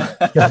het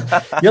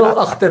heel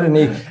agter in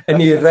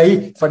die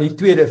ry van die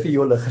tweede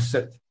viole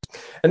gesit.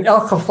 In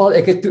elk geval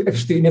ek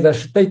is toe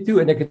universiteit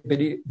toe en ek het by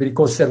die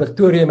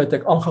konservatorium het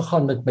ek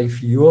aangegaan met my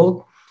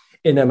viool.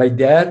 En in my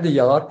 3de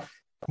jaar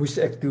moes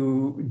ek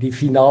toe die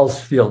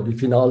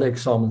finale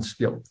eksamen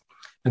speel.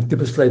 En toe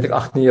besluit ek,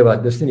 ag nee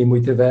wat, dis nie die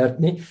moeite werd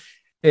nie.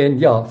 En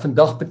ja,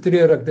 vandag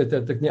betreur ek dit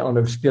dat ek nie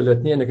aanhou speel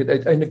het nie en ek het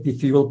uiteindelik die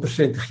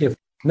vioolpersent gegee.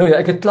 Nou ja,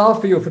 ek het klaar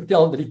vir jou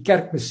vertel dat die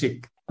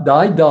kerkmusiek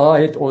Daai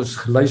dae het ons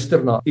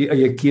geluister na u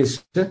eie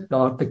keuse,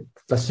 daar het ek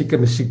klassieke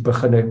musiek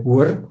begin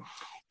hoor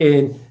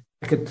en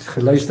ek het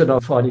geluister na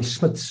Fanny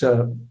Smit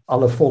se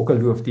Alle volke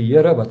loof die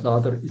Here wat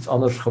later iets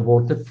anders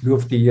geword het,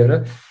 loof die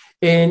Here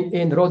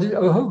en Roddy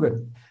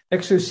O'Hogan.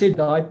 Ek sou sê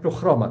daai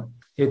programme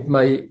het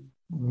my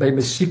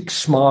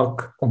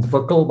musieksmaak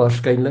ontwikkel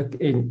waarskynlik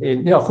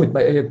en ja goed,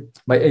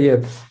 my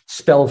eie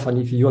spel van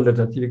die viool het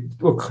natuurlik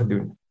ook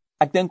gedoen.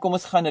 Ek dink kom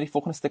ons gaan na die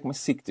volgende stuk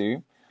musiek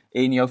toe.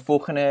 En jou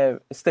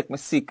volgende stuk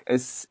musiek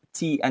is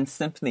Tea and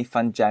Symphony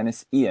van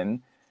Janis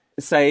Ian.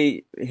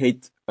 Sy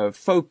het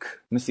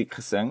folk musiek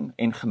gesing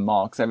en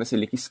gemaak. Sy was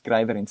 'n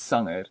liedjie-skrywer en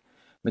sanger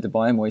met 'n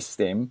baie mooi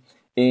stem.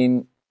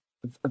 En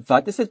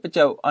wat is dit wat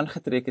jou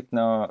aangetrek het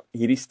na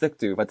hierdie stuk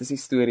toe? Wat is die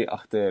storie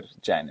agter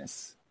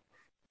Janis?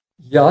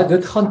 Ja,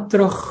 dit gaan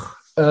terug.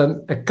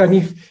 Ek kan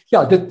nie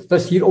dit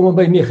was hier om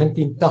by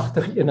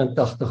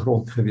 1980-81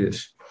 rond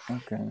gewees.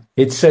 Okay.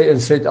 Het sy in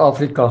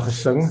Suid-Afrika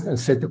gesing en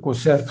sy het 'n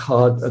konsert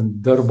gehad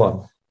in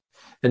Durban.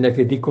 En ek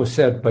het die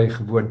konsert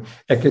bygewoon.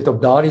 Ek het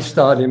op daardie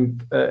stadium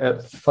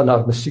van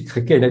haar musiek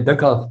geken. Ek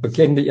dink haar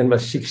bekende een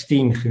was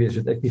 16 gewees,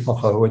 wat ek nie van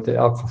gehou het in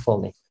elk geval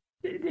nie.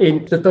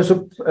 En dit was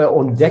op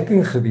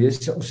ontdekking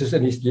gewees. Ons is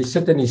jy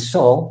sit in die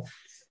saal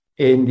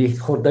en die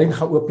gordyn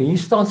gaan oop en hier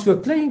staan so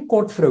 'n klein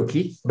kort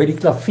vroutjie by die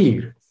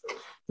klavier.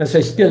 En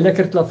sy speel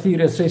lekker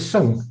klavier en sy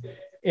sing.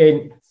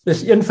 En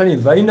dis een van die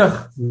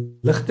weinig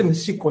ligte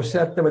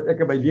musiekkonserte wat ek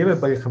in my lewe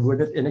bygewoon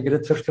het en ek het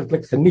dit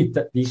verskriklik geniet,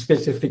 die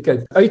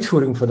spesifieke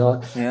uitvoering van haar,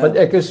 want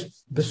ek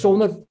is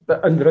besonder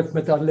beïndruk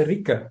met haar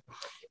lirieke.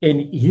 En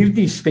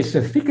hierdie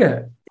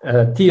spesifieke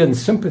Tea and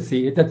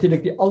Sympathy het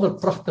natuurlik die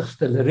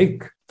allerpragtigste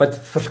liriek wat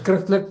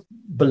verskriklik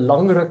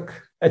belangrik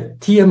 'n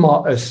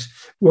tema is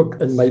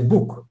ook in my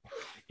boek.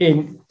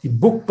 En die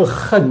boek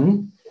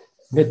begin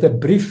met 'n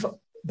brief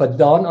wat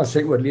Daan aan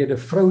sy oorlede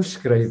vrou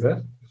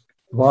skrywe,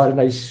 waarin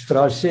hy vir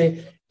haar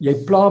sê, jy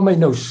pla my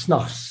nou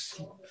snags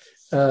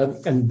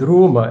in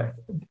drome,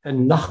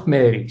 in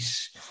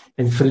nagmerries,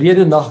 en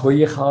verlede nag wou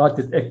jy gehad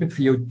het ek moet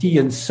vir jou Tea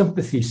and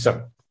Sympathy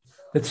sing.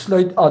 Dit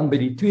sluit aan by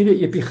die tweede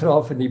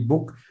epigraaf in die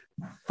boek,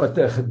 wat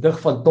 'n gedig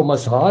van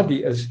Thomas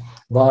Hardy is,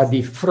 waar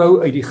die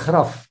vrou uit die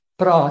graf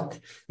praat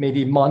met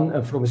die man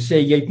en vir hom sê,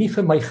 jy het nie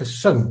vir my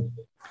gesing,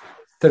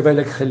 terwyl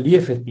ek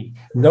geleef het nie,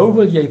 nou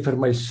wil jy vir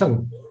my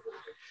sing.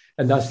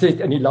 En dan sê dit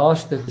in die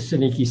laaste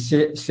sinnetjie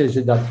sê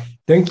sy dat,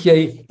 dink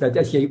jy dat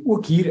as jy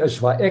ook hier is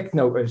waar ek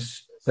nou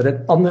is, dat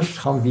dit anders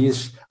gaan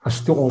wees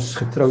as toe ons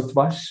getroud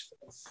was?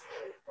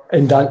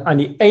 En dan aan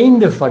die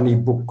einde van die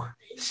boek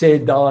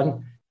sê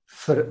dan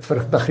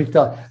vir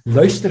Margrieta,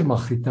 luister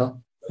Margrieta,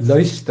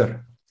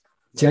 luister,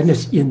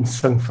 Janis Ian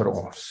sing vir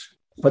ons.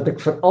 Wat ek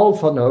veral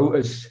van hou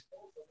is,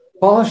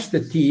 pass the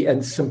tea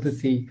and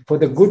sympathy, for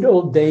the good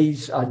old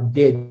days are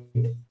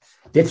dead.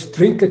 Let's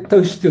drink a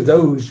toast to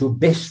those who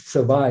best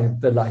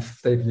survived the life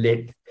they've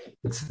led.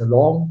 It's a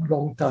long,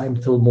 long time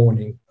till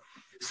morning,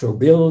 so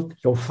build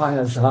your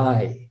fires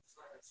high.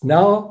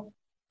 Now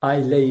I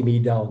lay me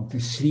down to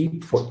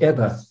sleep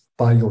forever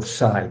by your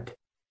side.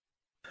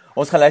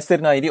 Ons gaan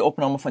luister na hierdie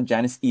opname van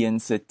Janis Ian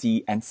se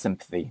Tea and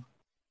Sympathy.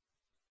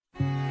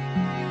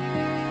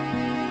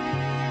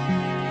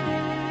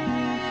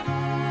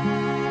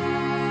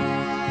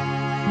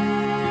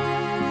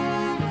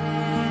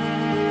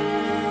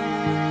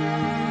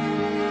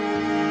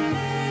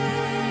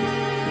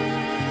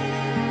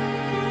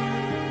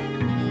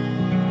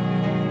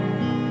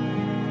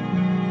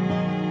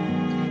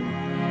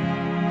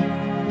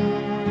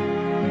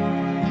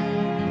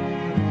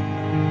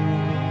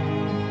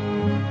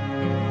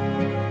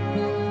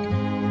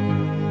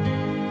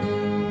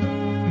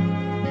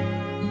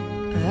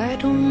 I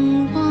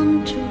don't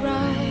want to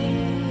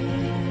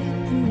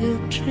ride the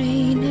milk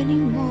train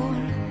anymore.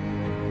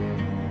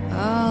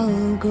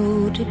 I'll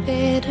go to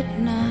bed at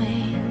 9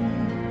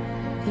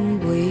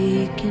 and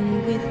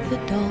waken with the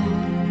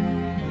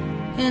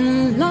dawn,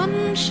 and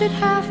lunch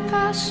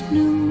at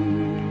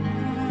noon,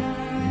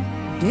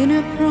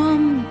 dinner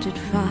prompt at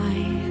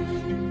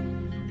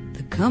 5.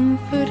 The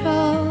comfort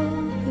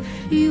of a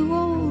few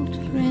old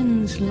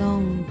friends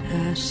long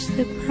past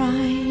their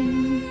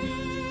prime.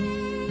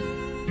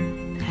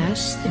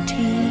 Pass the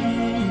tea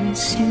and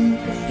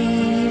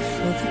sympathy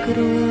for the good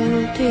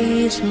old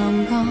days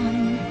long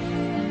gone.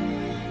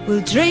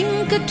 We'll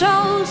drink a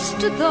toast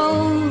to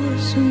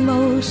those who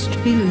most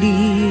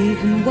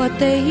believe in what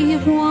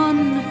they've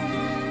won.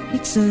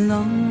 It's a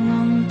long,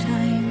 long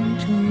time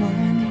till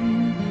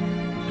morning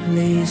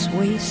lays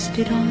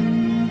wasted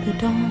on the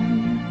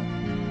dawn.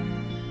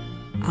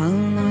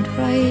 I'll not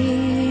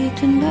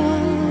write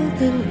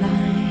another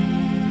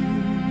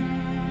line,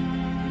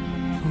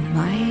 for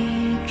my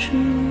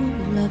true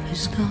love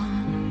is gone.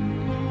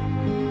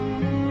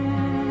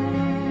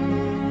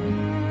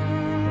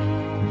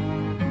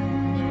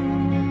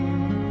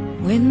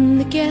 When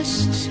the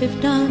guests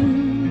have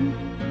done,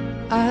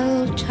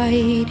 I'll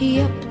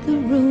tidy up the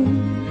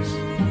rooms.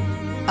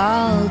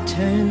 I'll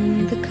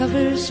turn the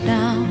covers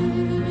down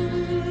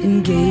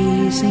and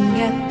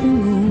gazing at the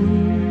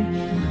moon,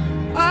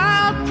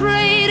 I'll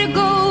pray to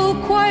go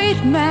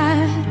quite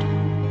mad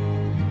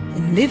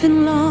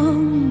living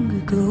long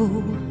ago,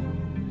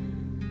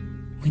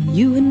 when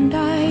you and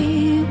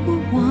I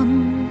were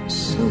one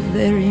so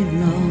very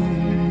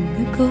long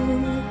ago.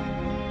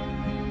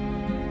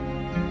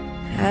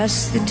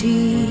 Pass the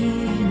tea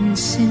in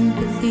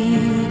sympathy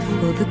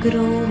for the good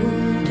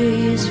old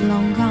days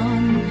long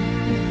gone.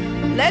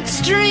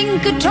 Let's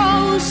drink a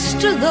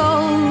toast to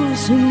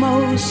those who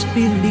most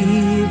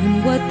believe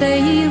in what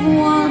they've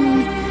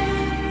won.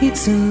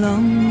 It's a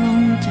long,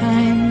 long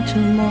time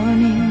till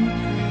morning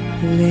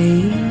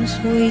lays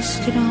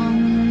wasted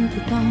on the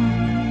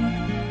dawn.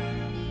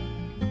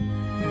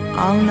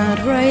 I'll not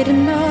write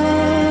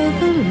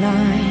another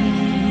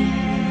line,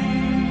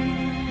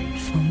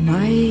 for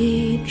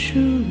my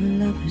true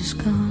love is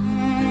gone.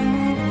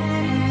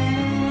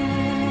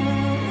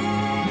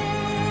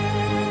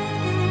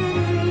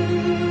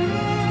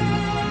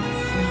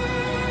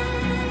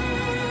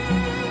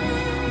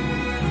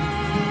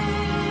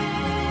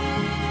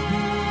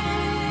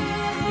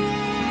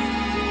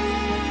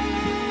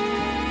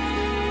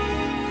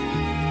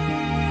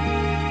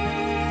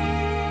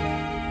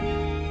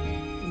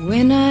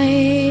 When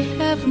I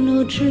have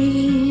no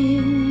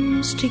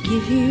dreams to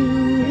give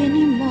you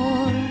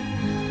anymore,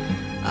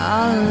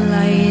 I'll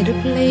light a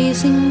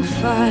blazing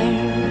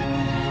fire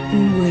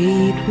and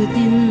wait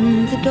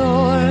within the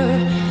door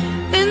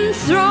and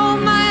throw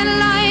my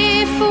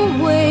life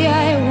away.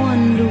 I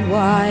wonder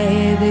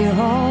why they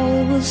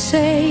all will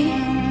say,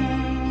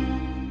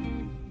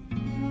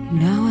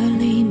 now I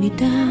lay me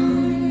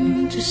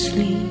down to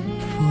sleep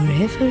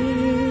forever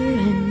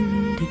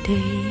and a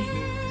day.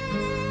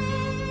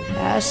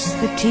 Pass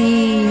the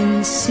tea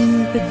in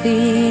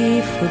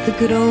sympathy for the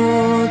good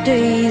old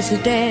days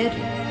are dead.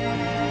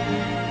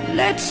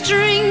 Let's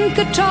drink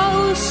a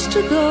toast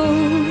to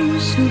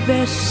those who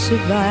best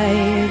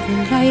survived the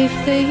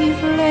life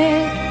they've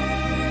led.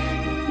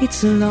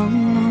 It's a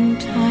long, long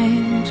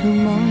time till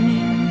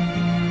morning,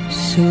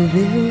 so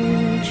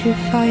build your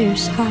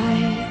fires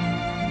high.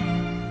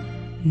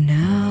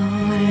 Now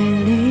I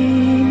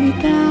lay me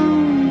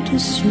down to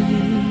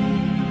sleep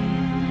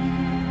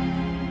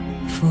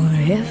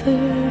forever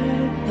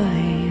by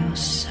your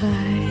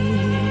side.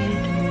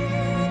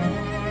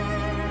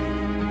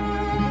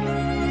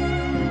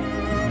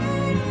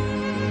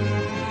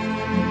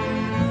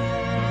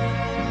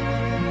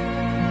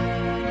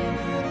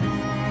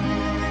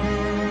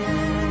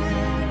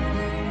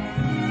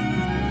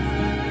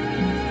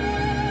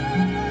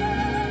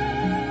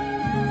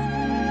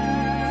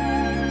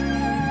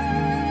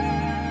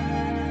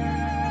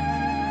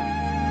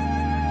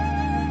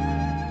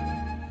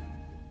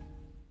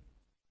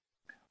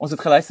 Ons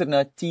het geluister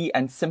na Tea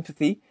and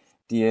Sympathy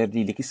deur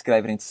die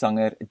liedjie-skrywer en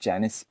sanger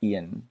Janice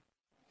Ian.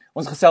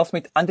 Ons gesels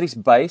met Andries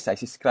Buys, hy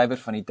is die skrywer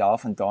van die Dae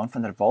van Daan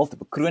van der Walt,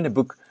 'n bekroonde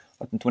boek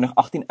wat in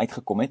 2018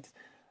 uitgekom het.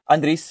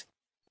 Andries,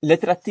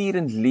 literatuur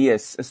en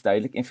lees is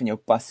duidelik een van jou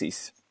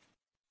passies.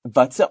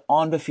 Watse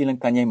aanbeveling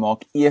kan jy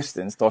maak?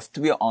 Eerstens, daar's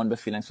 2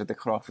 aanbevelings wat ek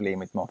graag wil hê jy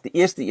moet maak. Die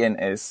eerste een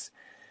is,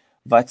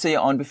 wat sou jy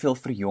aanbeveel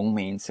vir jong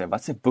mense?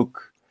 Watse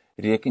boek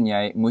reken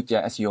jy moet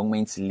jy as jong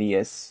mens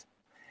lees?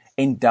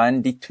 En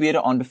dan die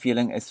tweede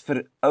aanbeveling is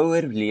vir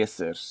ouer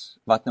lesers,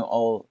 wat nou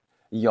al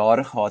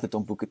jare gehad het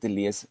om boeke te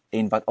lees,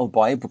 en wat al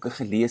baie boeke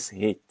gelees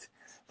het.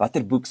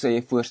 Watter boek sou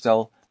jy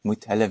voorstel,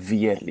 moet hulle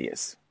weer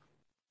lees?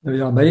 Nou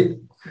ja, my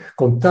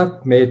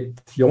kontak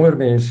met jonger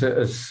mense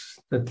is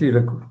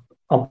natuurlik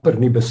amper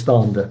nie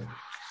bestaande.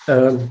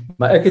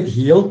 Maar ek het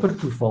heel per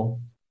toeval,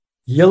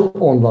 heel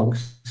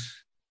onlangs,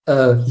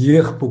 'n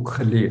jeugboek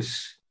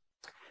gelees,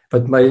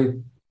 wat my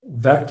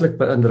werklik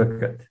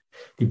beïndruk het.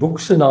 Die boek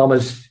se naam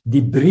is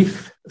Die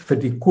Brief vir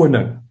die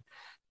Koning,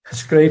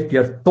 geskryf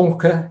deur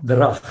Tonke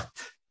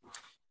Dracht.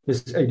 Dit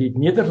is uit die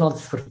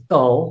Nederlands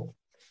vertaal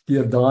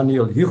deur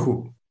Daniel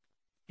Hugo.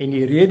 En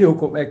die rede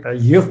hoekom ek 'n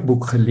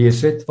jeugboek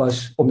gelees het,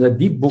 was omdat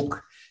die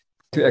boek,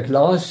 toe ek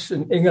laas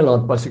in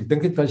Engeland was, ek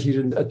dink dit was hier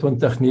in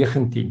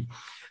 2019,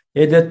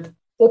 het dit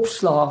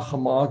opslae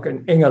gemaak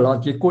in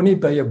Engeland. Jy kon nie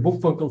by 'n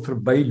boekwinkel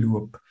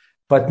verbyloop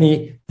wat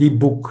nie die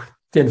boek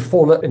ten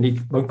volle in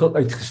die winkel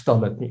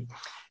uitgestal het nie.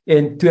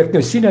 En toe ek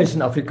nou sien hy is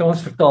in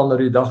Afrikaans vertaal na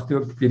die dag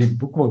toe ek deur die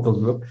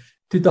boekwinkel loop,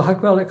 toe dink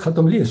ek wel, ek gaan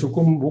hom lees.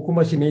 Hoekom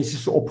was die mense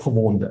so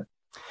opgewonde?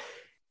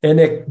 En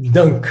ek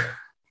dink,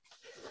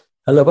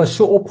 hulle was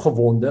so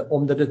opgewonde,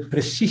 omdat dit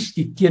presies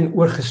die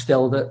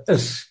teenoorgestelde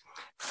is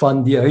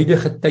van die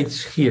huidige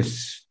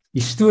tydsgees.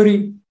 Die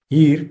storie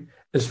hier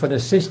is van 'n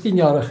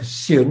 16-jarige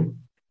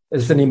seun,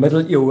 is in die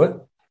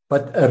middeleeue,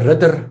 wat 'n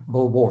ridder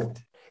wil word.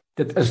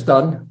 Dit is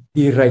dan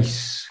die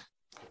reis.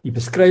 Die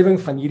beskrywing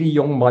van hierdie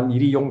jong man,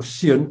 hierdie jong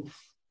seun,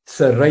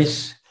 se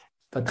reis,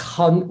 wat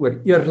gaan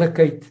oor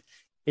eerlikheid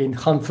en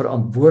gaan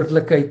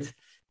verantwoordelikheid,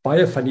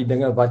 baie van die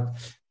dinge wat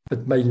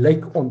my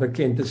lyk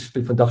onbekend is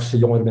by vandag se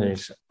jonger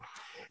mense.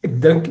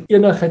 Ek dink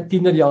enige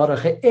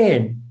tienerjarige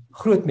en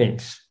groot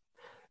mens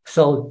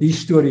sal die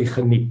storie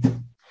geniet.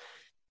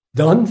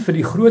 Dan vir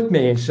die groot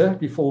mense,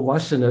 die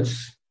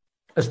volwassenes,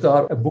 is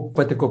daar 'n boek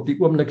wat ek op die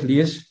oomblik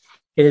lees,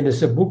 en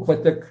is 'n boek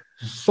wat ek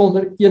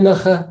sonder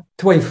enige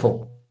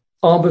twyfel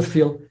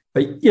aanbeveel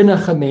by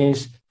enige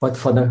mens wat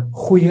van 'n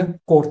goeie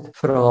kort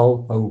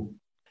verhaal hou.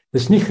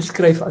 Dis nie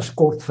geskryf as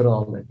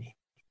kortverhale nie.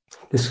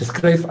 Dis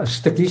geskryf as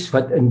stukkies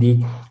wat in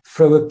die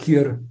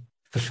Vrouekeur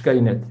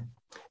verskyn het.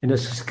 En dit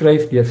is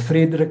geskryf deur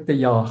Frederik de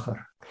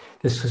Jager.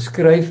 Dit is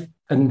geskryf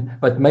in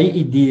wat my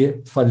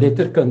idee van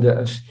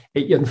letterkunde is, 'n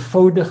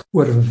eenvoudig,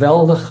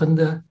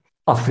 oorweldigende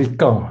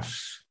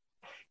Afrikaans.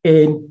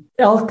 En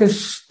elke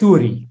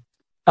storie,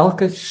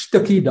 elke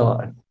stukkie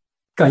daarin,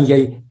 kan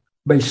jy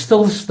by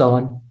stil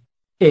staan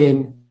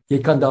en jy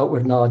kan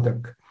daaroor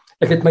nadink.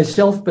 Ek het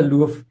myself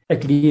beloof,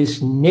 ek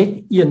lees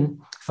net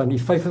een van die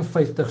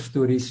 55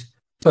 stories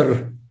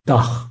per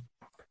dag.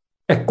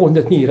 Ek kon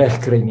dit nie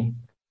regkry nie.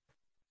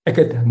 Ek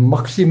het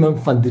maksimum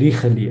van 3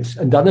 gelees.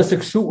 En dan is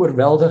ek so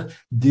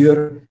oorweldig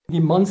deur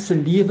die man se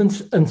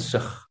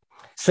lewensinsig,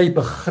 sy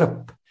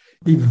begrip,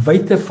 die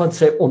wyte van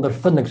sy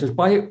ondervindings. Dit is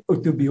baie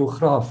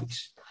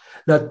autobiografies.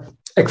 Dat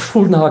ek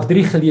voel na ek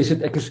 3 gelees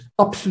het, ek is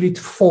absoluut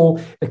vol,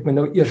 ek moet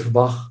nou eers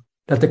wag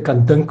dat ek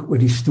kan dink oor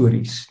die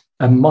stories.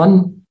 'n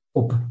Man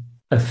op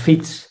 'n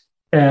fiets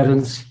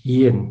ergens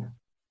heen,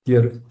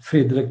 deur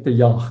Frederik de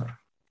Jager.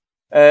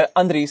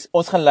 Andries,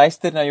 ons gaan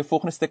luister na jou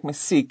volgende stuk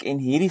musiek en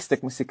hierdie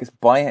stuk musiek is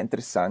baie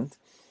interessant.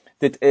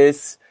 Dit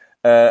is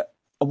 'n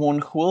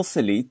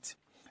Mongoolse lied.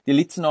 Die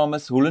lied se naam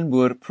is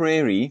Holenboer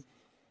Prairie.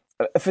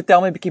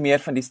 Vertel my 'n bietjie meer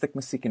van die stuk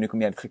musiek en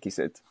hoekom jy dit gekies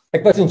het.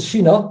 Ek was in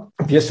China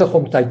besig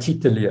om Tai Chi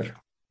te leer.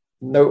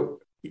 Nou,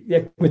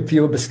 ek moet vir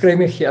jou 'n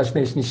beskrywing gee as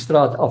mens in die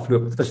straat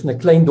afloop. Dit was in 'n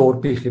klein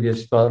dorpie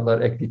gewees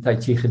waar ek die Tai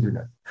Chi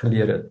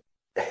geleer het.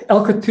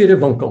 Elke tweede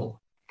winkel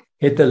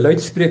het 'n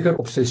luidspreker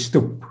op sy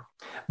stoep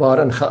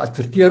waarin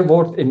geadverteer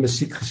word en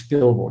musiek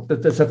gespeel word.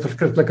 Dit is 'n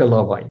verskriklike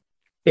lawaai.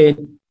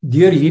 En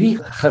deur hierdie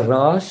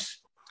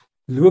geraas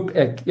loop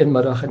ek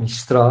eenmiddag in die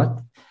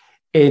straat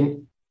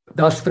en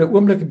daar's vir 'n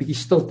oomblik 'n bietjie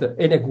stilte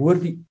en ek hoor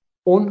die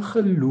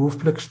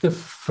ongelooflikste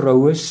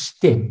vroue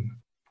stem.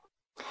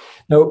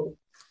 Nou,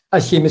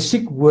 as jy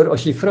musiek hoor,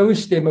 as jy vroue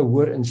stemme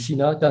hoor in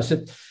China, dan is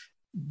dit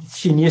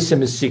Chinese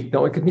musiek.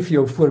 Nou, ek het nie vir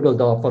jou 'n voorbeeld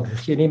daarvan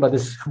gegee nie, maar dit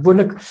is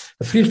gewoonlik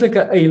 'n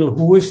vreeslike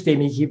hoë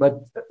stemmetjie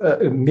wat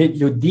 'n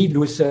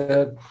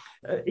melodielose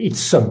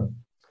iets sing.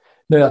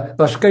 Nou ja,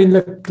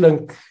 waarskynlik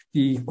klink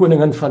die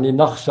koningin van die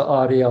nag se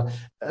aria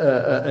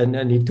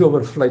in die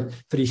towerfluit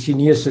vir die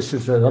Chinese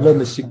soos hulle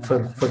musiek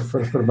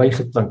vir my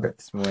geklink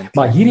het.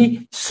 Maar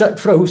hierdie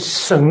vrou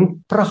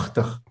sing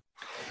pragtig.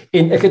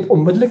 En ek het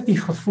onmiddellik die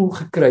gevoel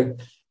gekry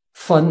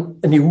van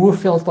in die hoë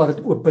veld waar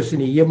dit oop is en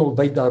die hemel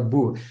wyd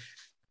daarbo.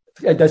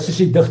 Dit is soos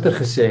die digter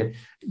gesê het,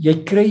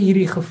 jy kry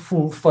hierdie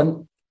gevoel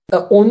van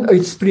 'n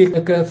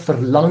onuitspreeklike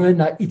verlange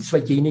na iets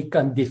wat jy nie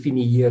kan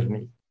definieer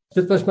nie.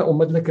 Dit was my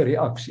onmiddellike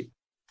reaksie.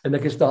 En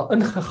ek is daar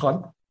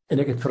ingegaan en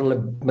ek het vir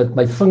hulle met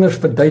my vingers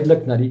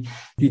verduidelik na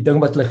die ding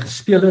wat hulle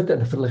gespeel het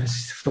en vir hulle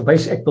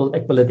verwys ek wil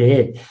dit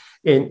hê.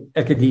 En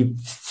ek het die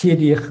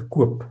CD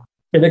gekoop.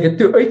 En ek het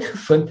toe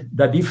uitgevind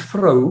dat die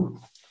vrou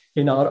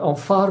en haar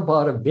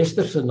aanvaarbare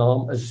westerse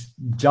naam is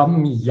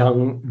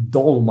Jamyang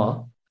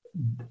Dolma.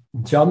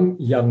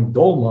 Jamyang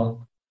Dolma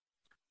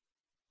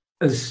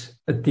is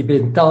 'n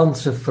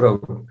Tibetaanse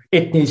vrou,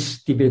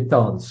 etnies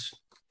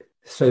Tibetaans.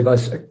 Sy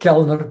was 'n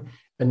kelner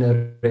in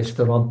 'n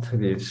restaurant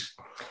gewees.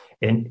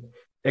 En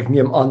ek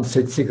neem aan sy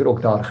het seker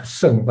ook daar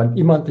gesing, want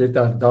iemand het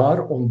haar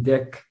daar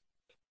ontdek.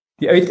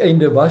 Die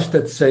uiteinde was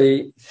dat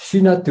sy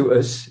China toe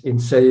is en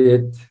sy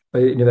het by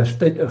die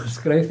universiteit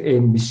ingeskryf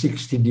en musiek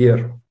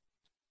studeer.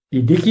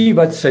 Die liedjie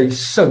wat sy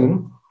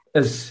sing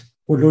is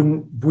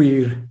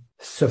Holenboer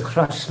se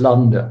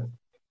graslande.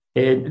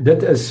 En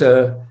dit is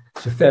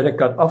sover ek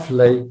kan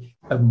aflei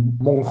 'n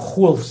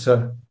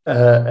Mongoolse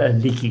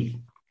liedjie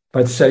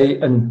wat sy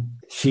in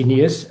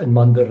Chinees en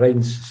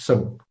Mandaryns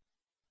sing.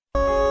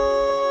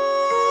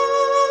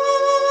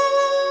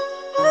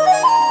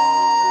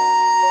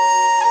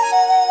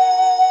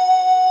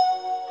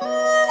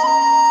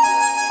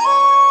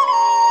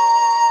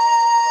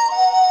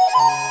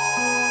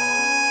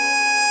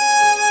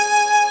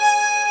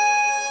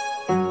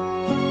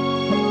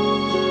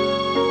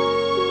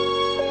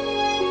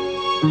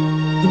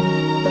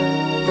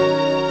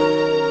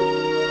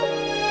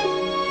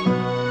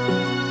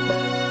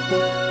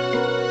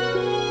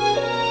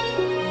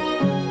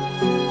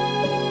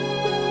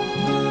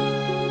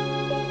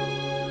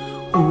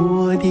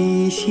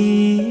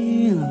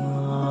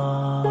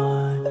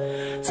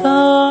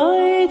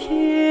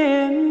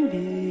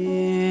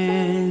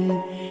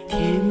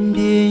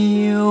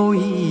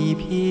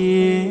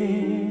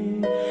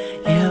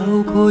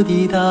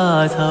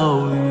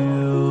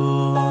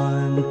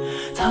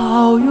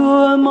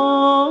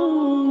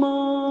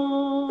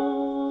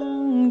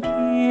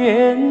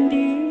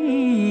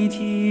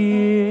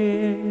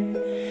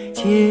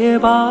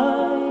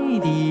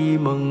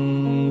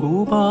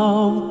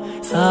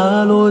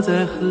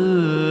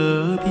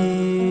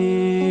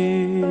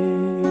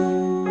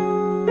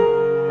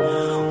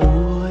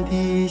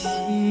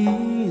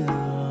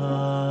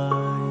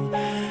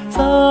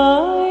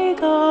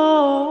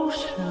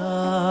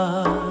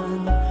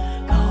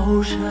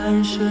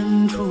山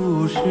深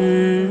处时，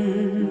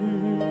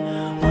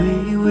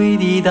为巍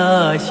的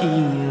大兴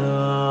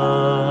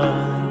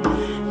安，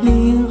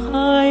林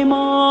海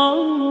茫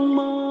茫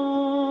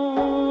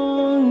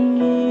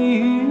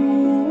雨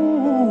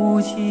无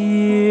间，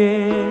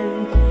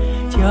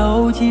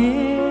矫健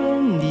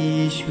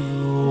的雄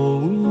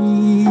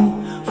鹰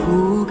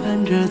俯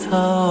瞰着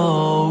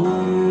草原。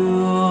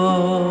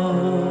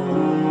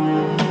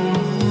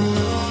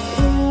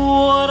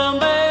我的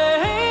美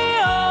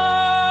儿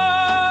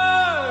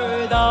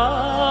大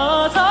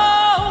草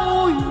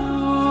原，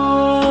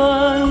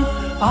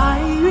白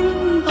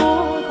云朵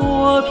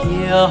朵飘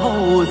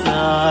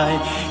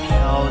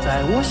在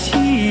我心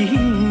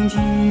间。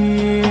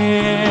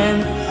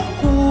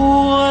我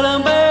的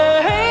美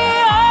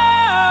儿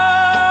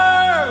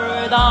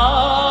大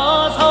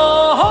草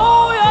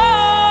原，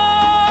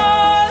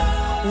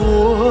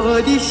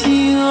我的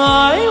心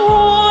爱，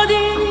我的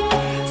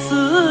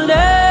思念。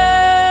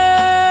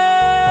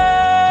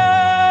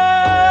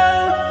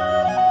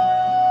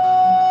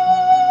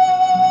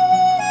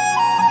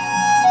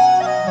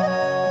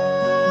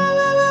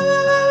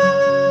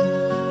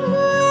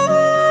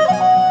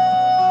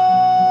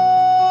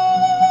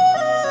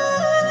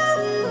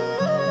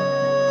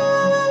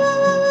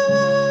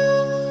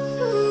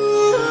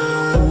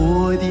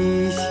我的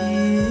心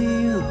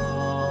爱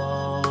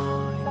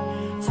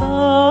在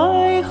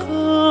河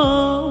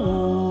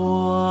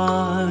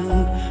湾，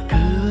格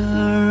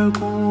尔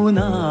古纳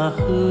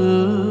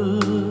河，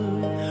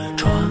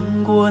穿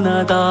过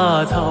那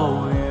大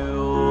草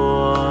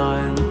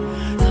原，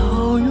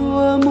草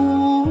原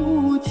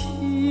母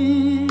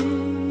亲，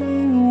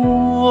我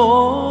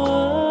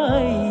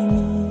爱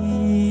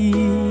你，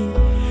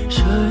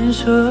深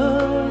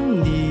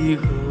深的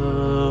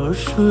河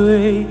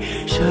水，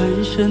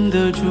深深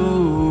的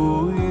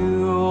祝愿。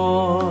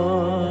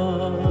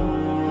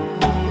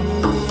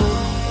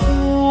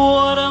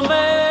我的美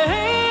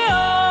儿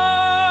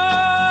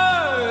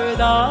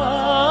大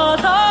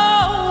草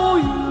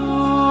原，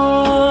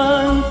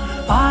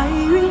白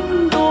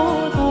云朵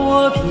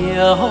朵飘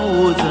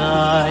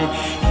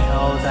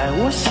在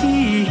我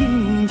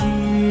心间。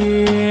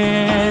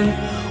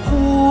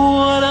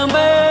我的美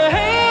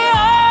儿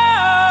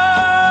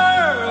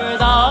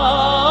大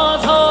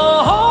草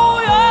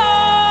原，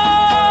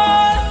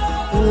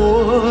我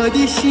的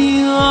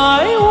心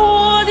爱，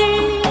我的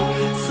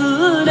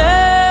思念。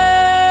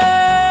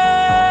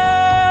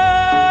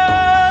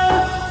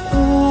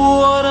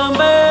我的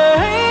美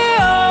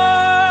儿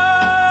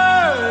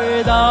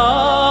大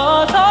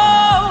草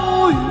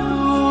原，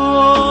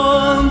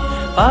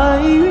白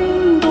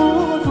云朵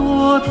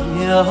朵飘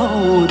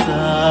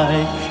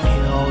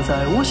在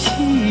我心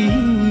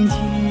间。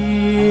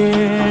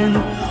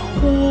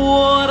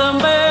我的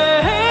美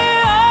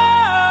儿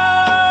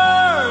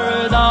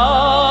大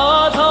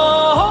草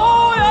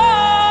原，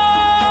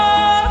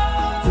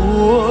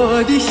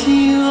我的心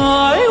爱，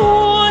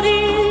我的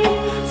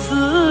思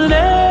念。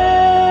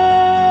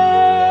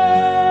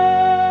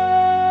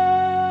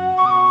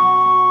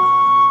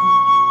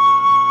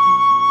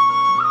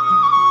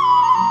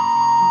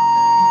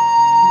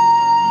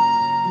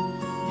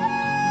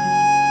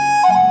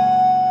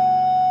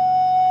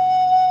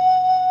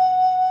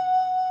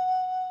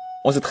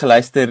Ons het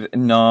geluister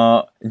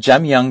na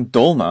Jamyang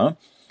Dolma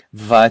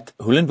wat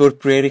Hoolenburg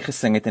Prairie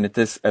gesing het en dit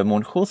is 'n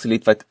Mongoolse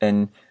lied wat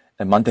in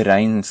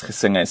Mandarijns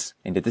gesing is.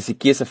 En dit is die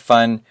keuse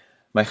van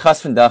my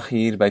gas vandag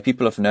hier by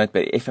People of Note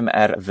by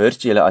FMR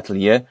Virtuele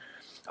Atelier,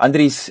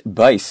 Andries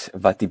Buys,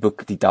 wat die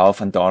boek Die Dae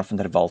van Daan van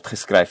der Walt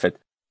geskryf het.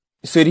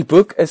 So die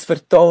boek is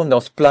vertaal en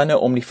daar's planne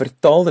om die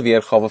vertaalde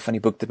weergawe van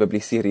die boek te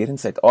publiseer hier in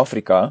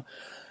Suid-Afrika.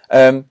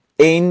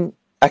 En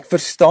ek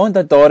verstaan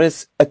dat daar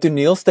is 'n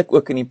toneelstuk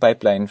ook in die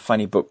pipeline van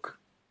die boek.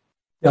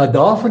 Ja,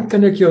 daarvan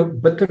kan ek jou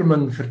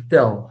bittermin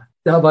vertel.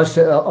 Daar was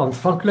 'n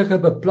aanvanklike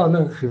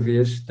beplanning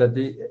geweest dat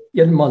die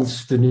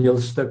eenmans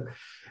toneelstuk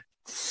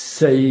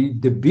sy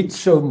debuut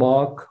sou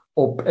maak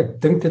op, ek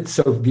dink dit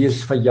sou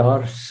wees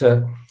verjaar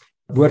se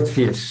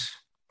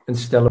woordfees in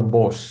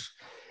Stellenbosch.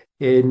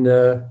 En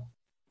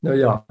nou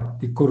ja,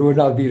 die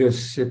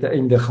coronavirus het 'n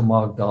einde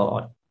gemaak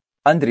daaraan.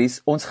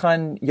 Andries, ons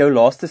gaan jou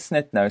laaste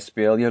snit nou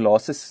speel. Jou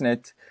laaste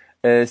snit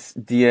is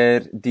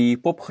deur die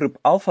popgroep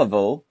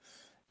Alphaville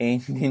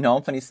en die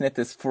naam van die snit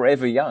is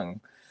Forever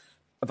Young.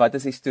 Wat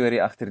is die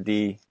storie agter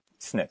die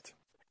snit?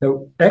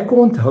 Nou, ek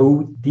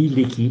onthou die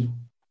liedjie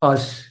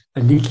as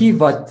 'n liedjie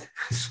wat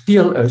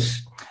gespeel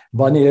is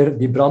wanneer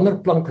die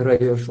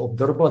branderplankryers op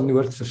Durban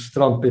Noord se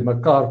strand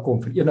bymekaar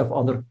kom vir een of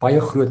ander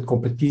baie groot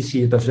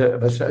kompetisie. Dit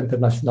was 'n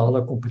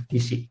internasionale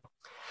kompetisie.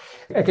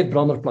 Ek het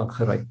branderplank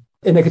gery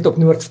en ek het op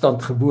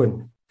Noordstand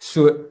gewoon.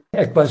 So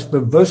ek was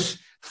bewus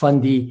van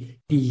die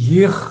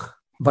jeug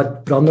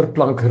wat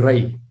branderplank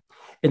ry.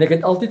 En ek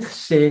het altyd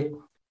gesê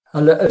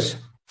hulle is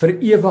vir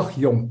ewig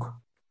jonk.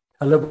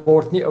 Hulle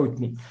word nie oud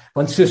nie,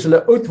 want soos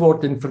hulle oud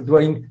word en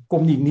verdwyn,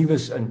 kom die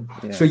nuus in.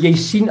 Yeah. So jy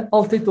sien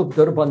altyd op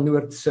Durban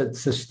Noord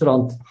se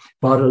strand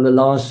waar hulle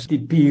langs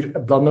die pier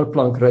 'n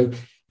branderplank ry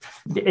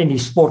en die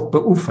sport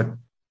beoefen.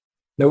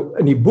 Nou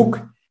in die boek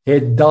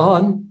het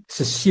Daan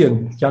se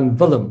seun Jan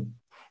Willem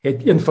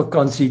het een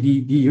vakansie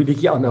die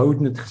liedjie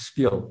aanhoudend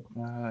gespeel.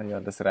 Ja,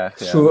 dis reg,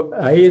 ja. So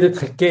hy het dit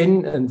geken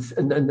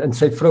en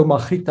sy vrou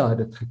Magrieta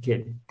het dit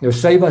geken. Nou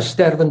sy was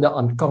sterwende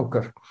aan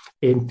kanker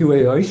en toe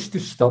hy huis toe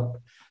stap,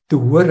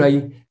 toe hoor hy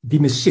die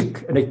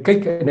musiek en hy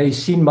kyk en hy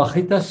sien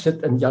Magrieta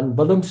sit in Jan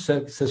Willem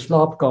se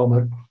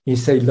slaapkamer en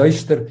sy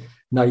luister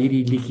na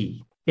hierdie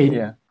liedjie.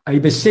 En hy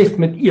besef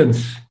met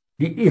eens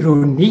die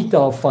ironie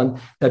daarvan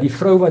dat die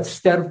vrou wat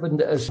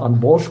sterwende is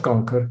aan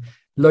borskanker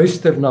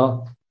luister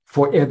na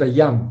Forever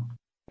Young.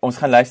 Ons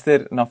gaan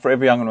luister na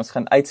Forever Young en ons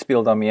gaan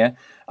uitspeel daarmee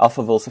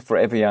Alpha Will se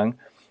Forever Young.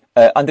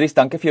 Andries,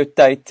 dankie vir jou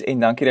tyd en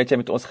dankie dat jy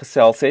met ons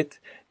gesels het.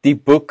 Die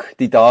boek,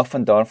 Die Dae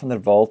van Daan van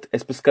der Walt,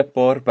 is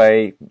beskikbaar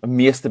by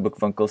meeste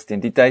boekwinkels teen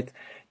die tyd.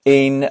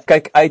 En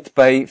kyk uit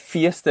by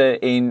feeste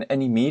en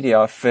in die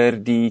media vir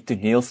die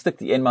toneelstuk,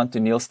 die eenman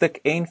toneelstuk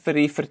en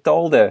vir die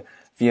vertaalde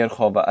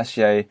weergawe as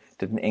jy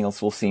dit in Engels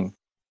wil sien.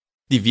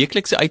 Die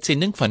weeklikse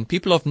uitsending van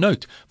People of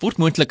Note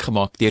word moontlik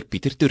gemaak deur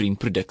Pieter Toerien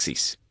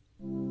Produksies.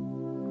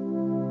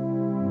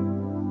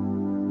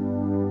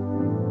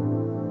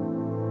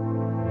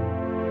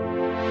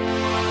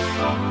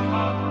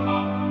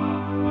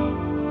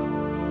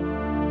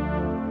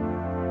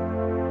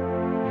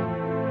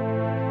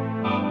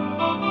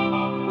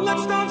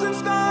 Let's dance in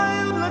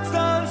style, let's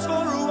dance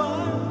for a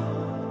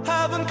while.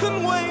 Heaven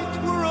can wait,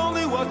 we're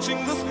only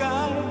watching the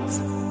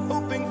skies.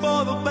 Hoping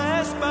for the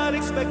best, but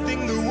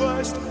expecting the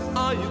worst.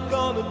 Are you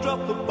gonna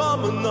drop the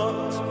bomb or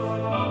not?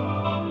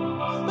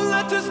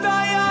 Let us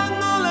die young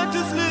or let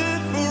us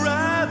live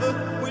forever.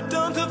 We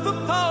don't have the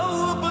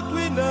power, but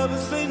we never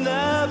say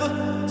never.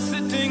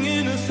 Sitting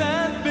in a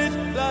sandpit,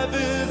 life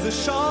is a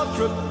short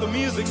trip. The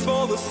music's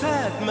for the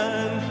sad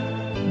man.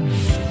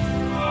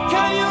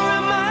 Can you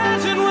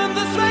imagine when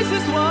this race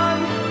is won?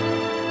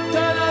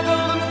 Turn our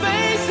golden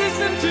faces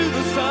into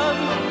the sun.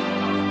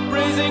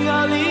 Praising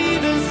our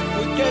leaders,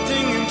 we're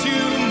getting in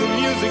tune. The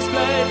music's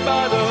played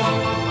by the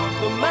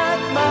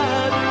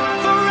madman.